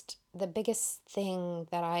biggest thing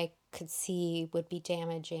that I could see would be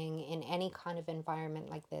damaging in any kind of environment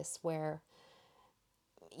like this, where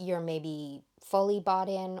you're maybe fully bought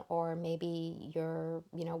in, or maybe you're,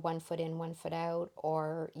 you know, 1 foot in, 1 foot out,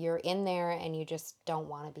 or you're in there and you just don't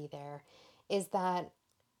want to be there, is that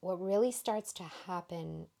what really starts to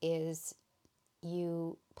happen is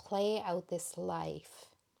you play out this life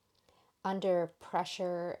under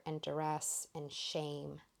pressure and duress and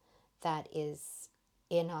shame that is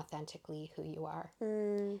inauthentically who you are.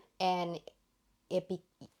 Mm, And it be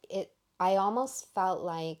it I almost felt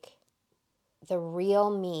like the real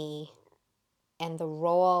me and the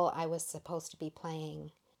role I was supposed to be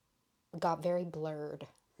playing got very blurred.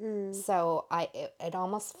 mm, So it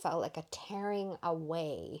almost felt like a tearing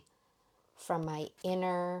away from my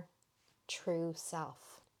inner true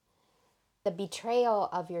self. The betrayal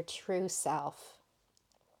of your true self.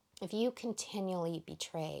 If you continually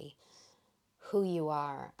betray who you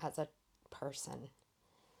are as a person,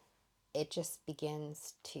 it just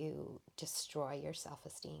begins to destroy your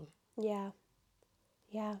self-esteem. yeah,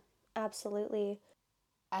 yeah, absolutely.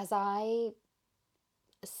 As I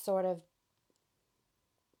sort of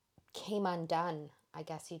came undone, I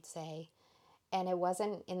guess you'd say, and it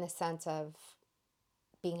wasn't in the sense of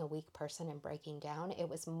being a weak person and breaking down, it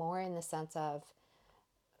was more in the sense of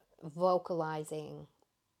vocalizing,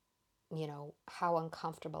 you know, how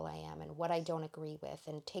uncomfortable I am and what I don't agree with,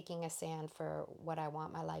 and taking a stand for what I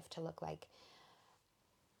want my life to look like.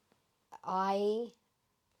 I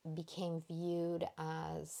became viewed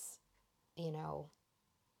as, you know,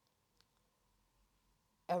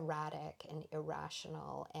 erratic and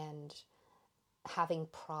irrational and having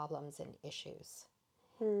problems and issues.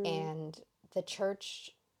 Mm, And the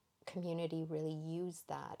church community really used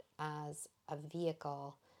that as a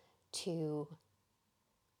vehicle to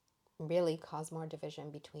really cause more division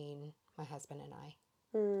between my husband and I.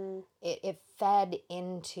 mm, It fed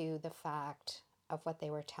into the fact of what they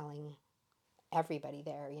were telling everybody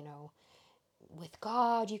there, you know, with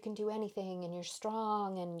God, you can do anything and you're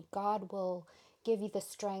strong, and God will give you the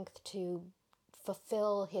strength to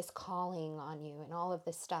fulfill his calling on you, and all of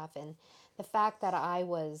this stuff. And the fact that I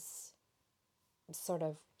was sort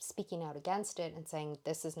of speaking out against it and saying,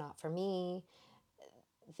 this is not for me,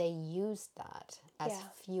 they used that as yeah.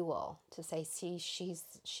 fuel to say, see,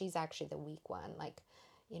 she's actually the weak one. Like,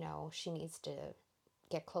 you know, she needs to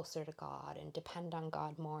get closer to God and depend on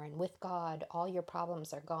God more. And with God, all your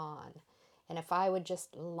problems are gone. And if I would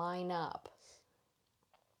just line up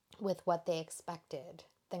with what they expected,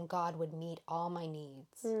 then God would meet all my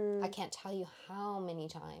needs. I Mm, can't tell you how many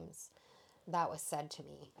times that was said to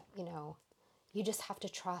me. You know, you just have to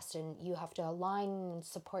trust, and you have to align and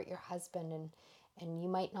support your husband, and you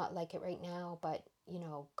might not like it right now, but,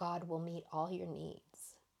 God will meet all your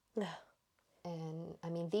needs. And I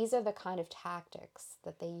mean, these are the kind of tactics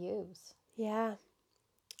that they use. Yeah.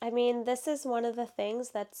 I mean, this is one of the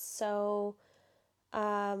things that's so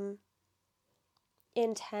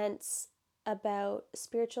intense about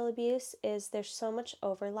spiritual abuse is there's so much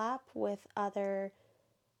overlap with other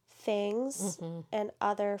things and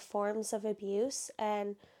other forms of abuse.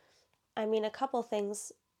 And I mean, a couple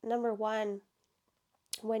things. Number one,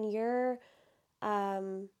 when you're a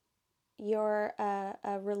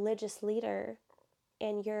religious leader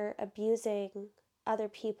and you're abusing other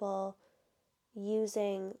people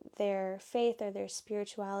using their faith or their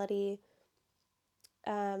spirituality,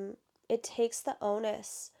 it takes the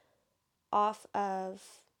onus off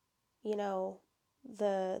of, you know,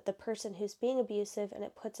 the person who's being abusive, and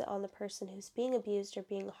it puts it on the person who's being abused or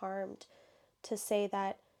being harmed to say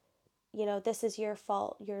that, this is your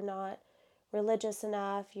fault. You're not religious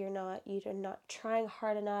enough. You're not trying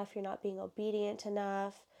hard enough. You're not being obedient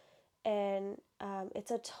enough. And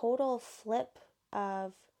it's a total flip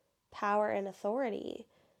of power and authority.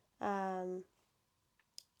 And,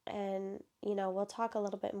 we'll talk a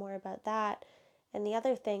little bit more about that. And the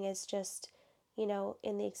other thing is just, in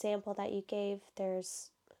the example that you gave, there's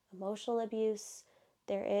emotional abuse,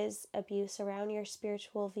 there is abuse around your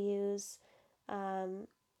spiritual views,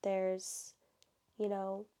 there's, you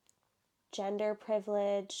know, gender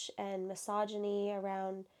privilege and misogyny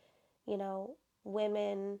around,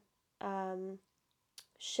 women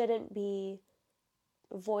shouldn't be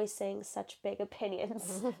voicing such big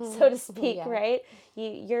opinions, so to speak, Yeah. right?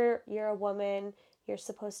 You're a woman. You're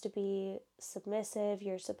supposed to be submissive.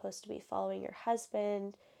 You're supposed to be following your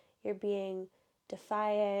husband. You're being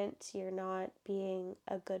defiant. You're not being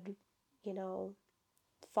a good,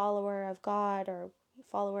 follower of God or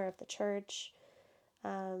follower of the church.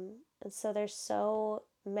 And so there's so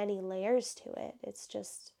many layers to it. It's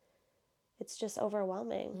just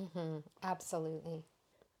overwhelming. Absolutely.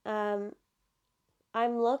 I'm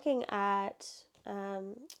looking at,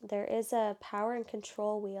 there is a power and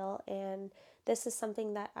control wheel, and this is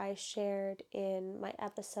something that I shared in my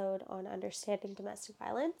episode on understanding domestic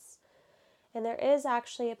violence. And there is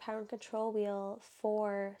actually a power and control wheel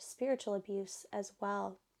for spiritual abuse as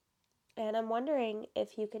well. And I'm wondering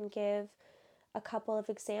if you can give a couple of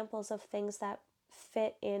examples of things that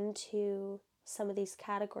fit into some of these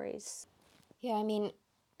categories. Yeah, I mean,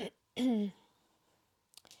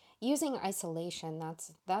 using isolation,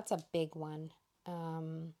 that's a big one.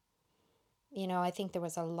 I think there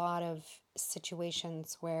was a lot of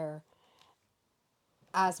situations where,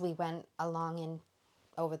 as we went along in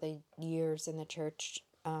over the years in the church,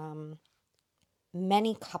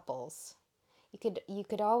 many couples, you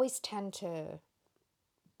could always tend to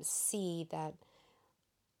see that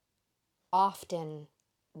often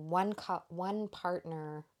one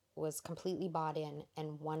partner was completely bought in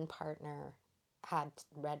and one partner had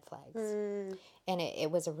red flags. And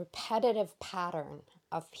it was a repetitive pattern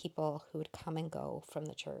of people who would come and go from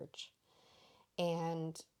the church.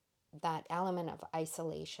 And that element of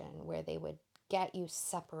isolation where they would get you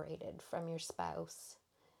separated from your spouse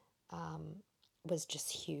was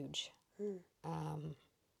just huge.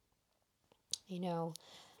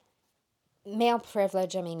 Male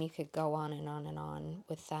privilege, I mean, you could go on and on and on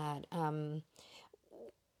with that.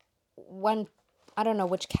 I don't know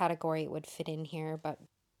which category it would fit in here, but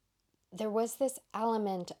there was this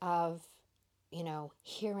element of,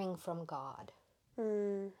 hearing from God.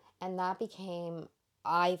 And that became,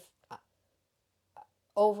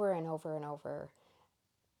 over and over and over,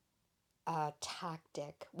 a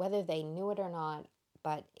tactic, whether they knew it or not,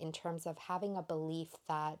 but in terms of having a belief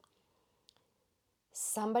that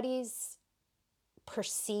somebody's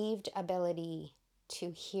perceived ability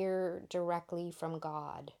to hear directly from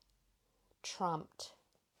God trumped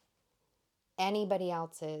anybody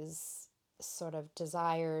else's sort of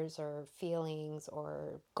desires or feelings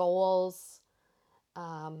or goals.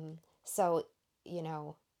 So,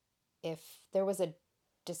 if there was a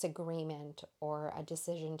disagreement or a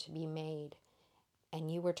decision to be made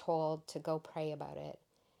and you were told to go pray about it,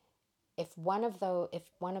 if one of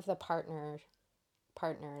the partners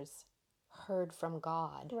heard from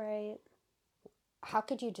God, Right. how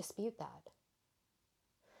could you dispute that?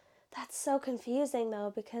 That's so confusing,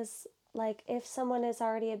 though, because, like, if someone is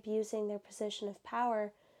already abusing their position of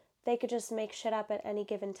power, they could just make shit up at any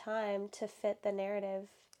given time to fit the narrative.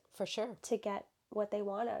 For sure. To get what they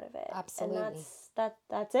want out of it. Absolutely. And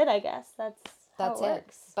that's it, I guess. That's how it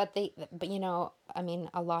works. But I mean,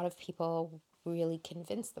 a lot of people really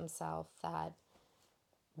convince themselves that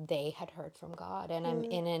they had heard from God. And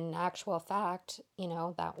in actual fact,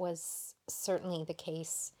 that was certainly the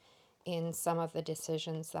case in some of the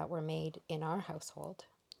decisions that were made in our household.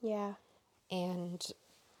 Yeah. And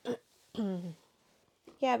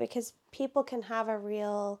Yeah, because people can have a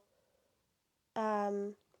real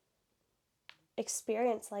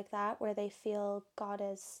experience like that where they feel God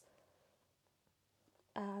is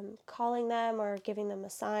calling them or giving them a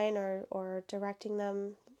sign or directing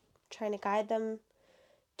them, trying to guide them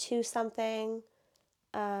to something.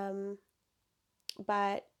 But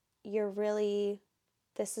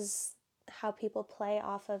this is how people play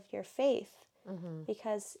off of your faith,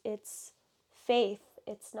 because it's faith,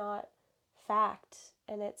 it's not fact,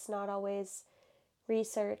 and it's not always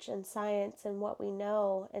research and science and what we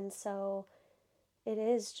know. And so it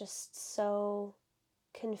is just so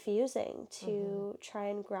confusing to try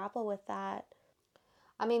and grapple with that.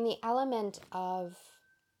 I mean, the element of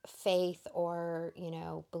faith or,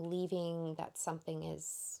 believing that something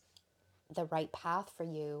is the right path for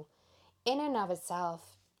you in and of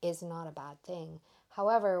itself is not a bad thing.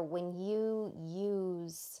 However, when you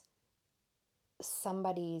use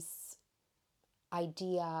somebody's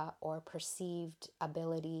idea or perceived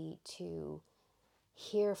ability to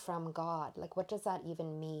hear from God, like, what does that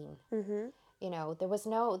even mean? There was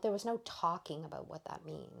no talking about what that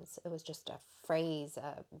means. It was just a phrase,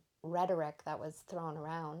 a rhetoric that was thrown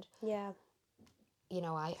around. Yeah.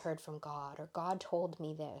 I heard from God, or God told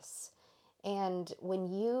me this. And when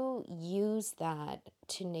you use that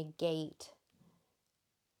to negate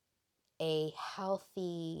a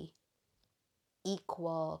healthy,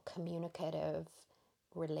 equal, communicative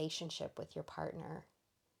relationship with your partner,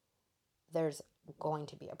 there's going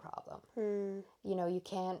to be a problem. You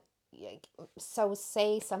can't. So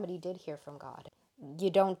say somebody did hear from God. You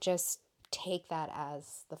don't just take that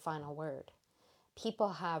as the final word.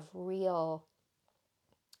 People have real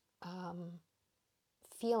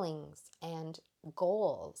feelings and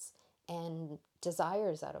goals and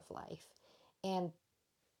desires out of life. And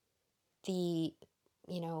the,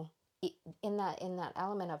 in that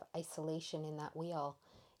element of isolation, in that wheel,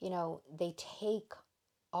 they take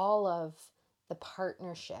all of the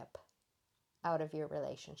partnership out of your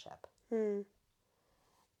relationship. And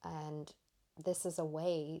this is a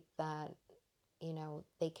way that,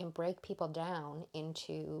 they can break people down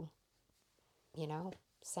into,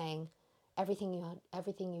 saying everything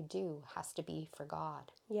you do has to be for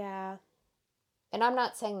God. Yeah. And I'm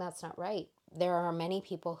not saying that's not right. There are many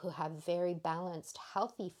people who have very balanced,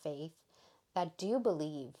 healthy faith that do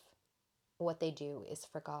believe what they do is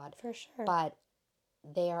for God. For sure. But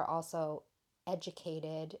they are also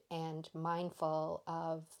educated and mindful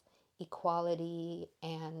of equality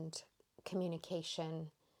and communication,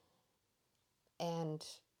 and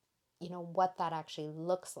what that actually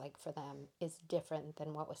looks like for them is different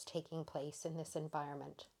than what was taking place in this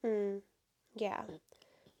environment. Yeah.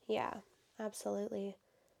 Yeah, absolutely.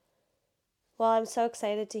 Well, I'm so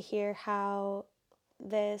excited to hear how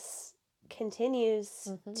this continues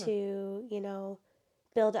to,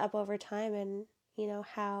 build up over time, and,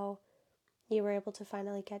 how you were able to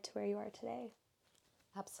finally get to where you are today.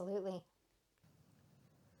 Absolutely.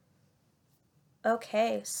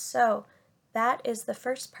 Okay, so that is the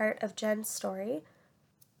first part of Jen's story,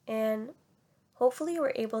 and hopefully you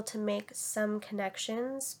were able to make some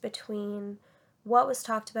connections between what was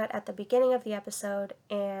talked about at the beginning of the episode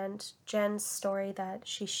and Jen's story that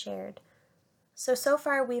she shared. So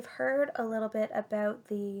far we've heard a little bit about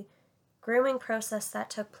the grooming process that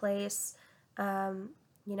took place.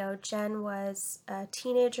 Jen was a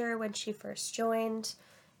teenager when she first joined,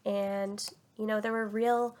 and, there were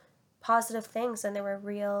real positive things and there were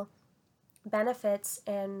real benefits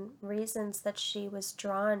and reasons that she was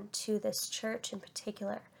drawn to this church in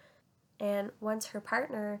particular. And once her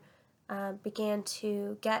partner began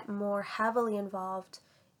to get more heavily involved,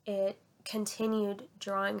 it continued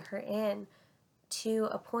drawing her in to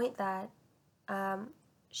a point that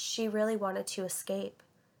she really wanted to escape.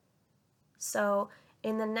 So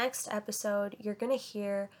in the next episode, you're going to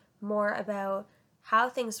hear more about how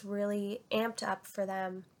things really amped up for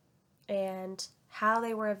them and how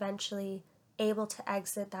they were eventually able to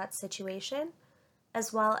exit that situation,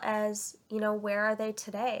 as well as, where are they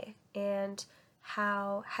today, and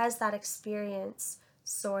how has that experience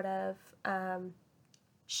sort of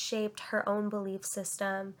shaped her own belief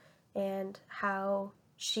system and how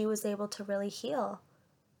she was able to really heal.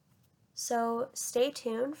 So stay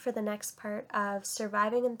tuned for the next part of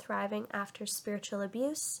Surviving and Thriving After Spiritual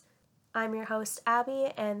Abuse. I'm your host,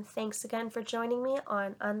 Abby, and thanks again for joining me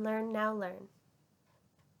on Unlearn Now Learn.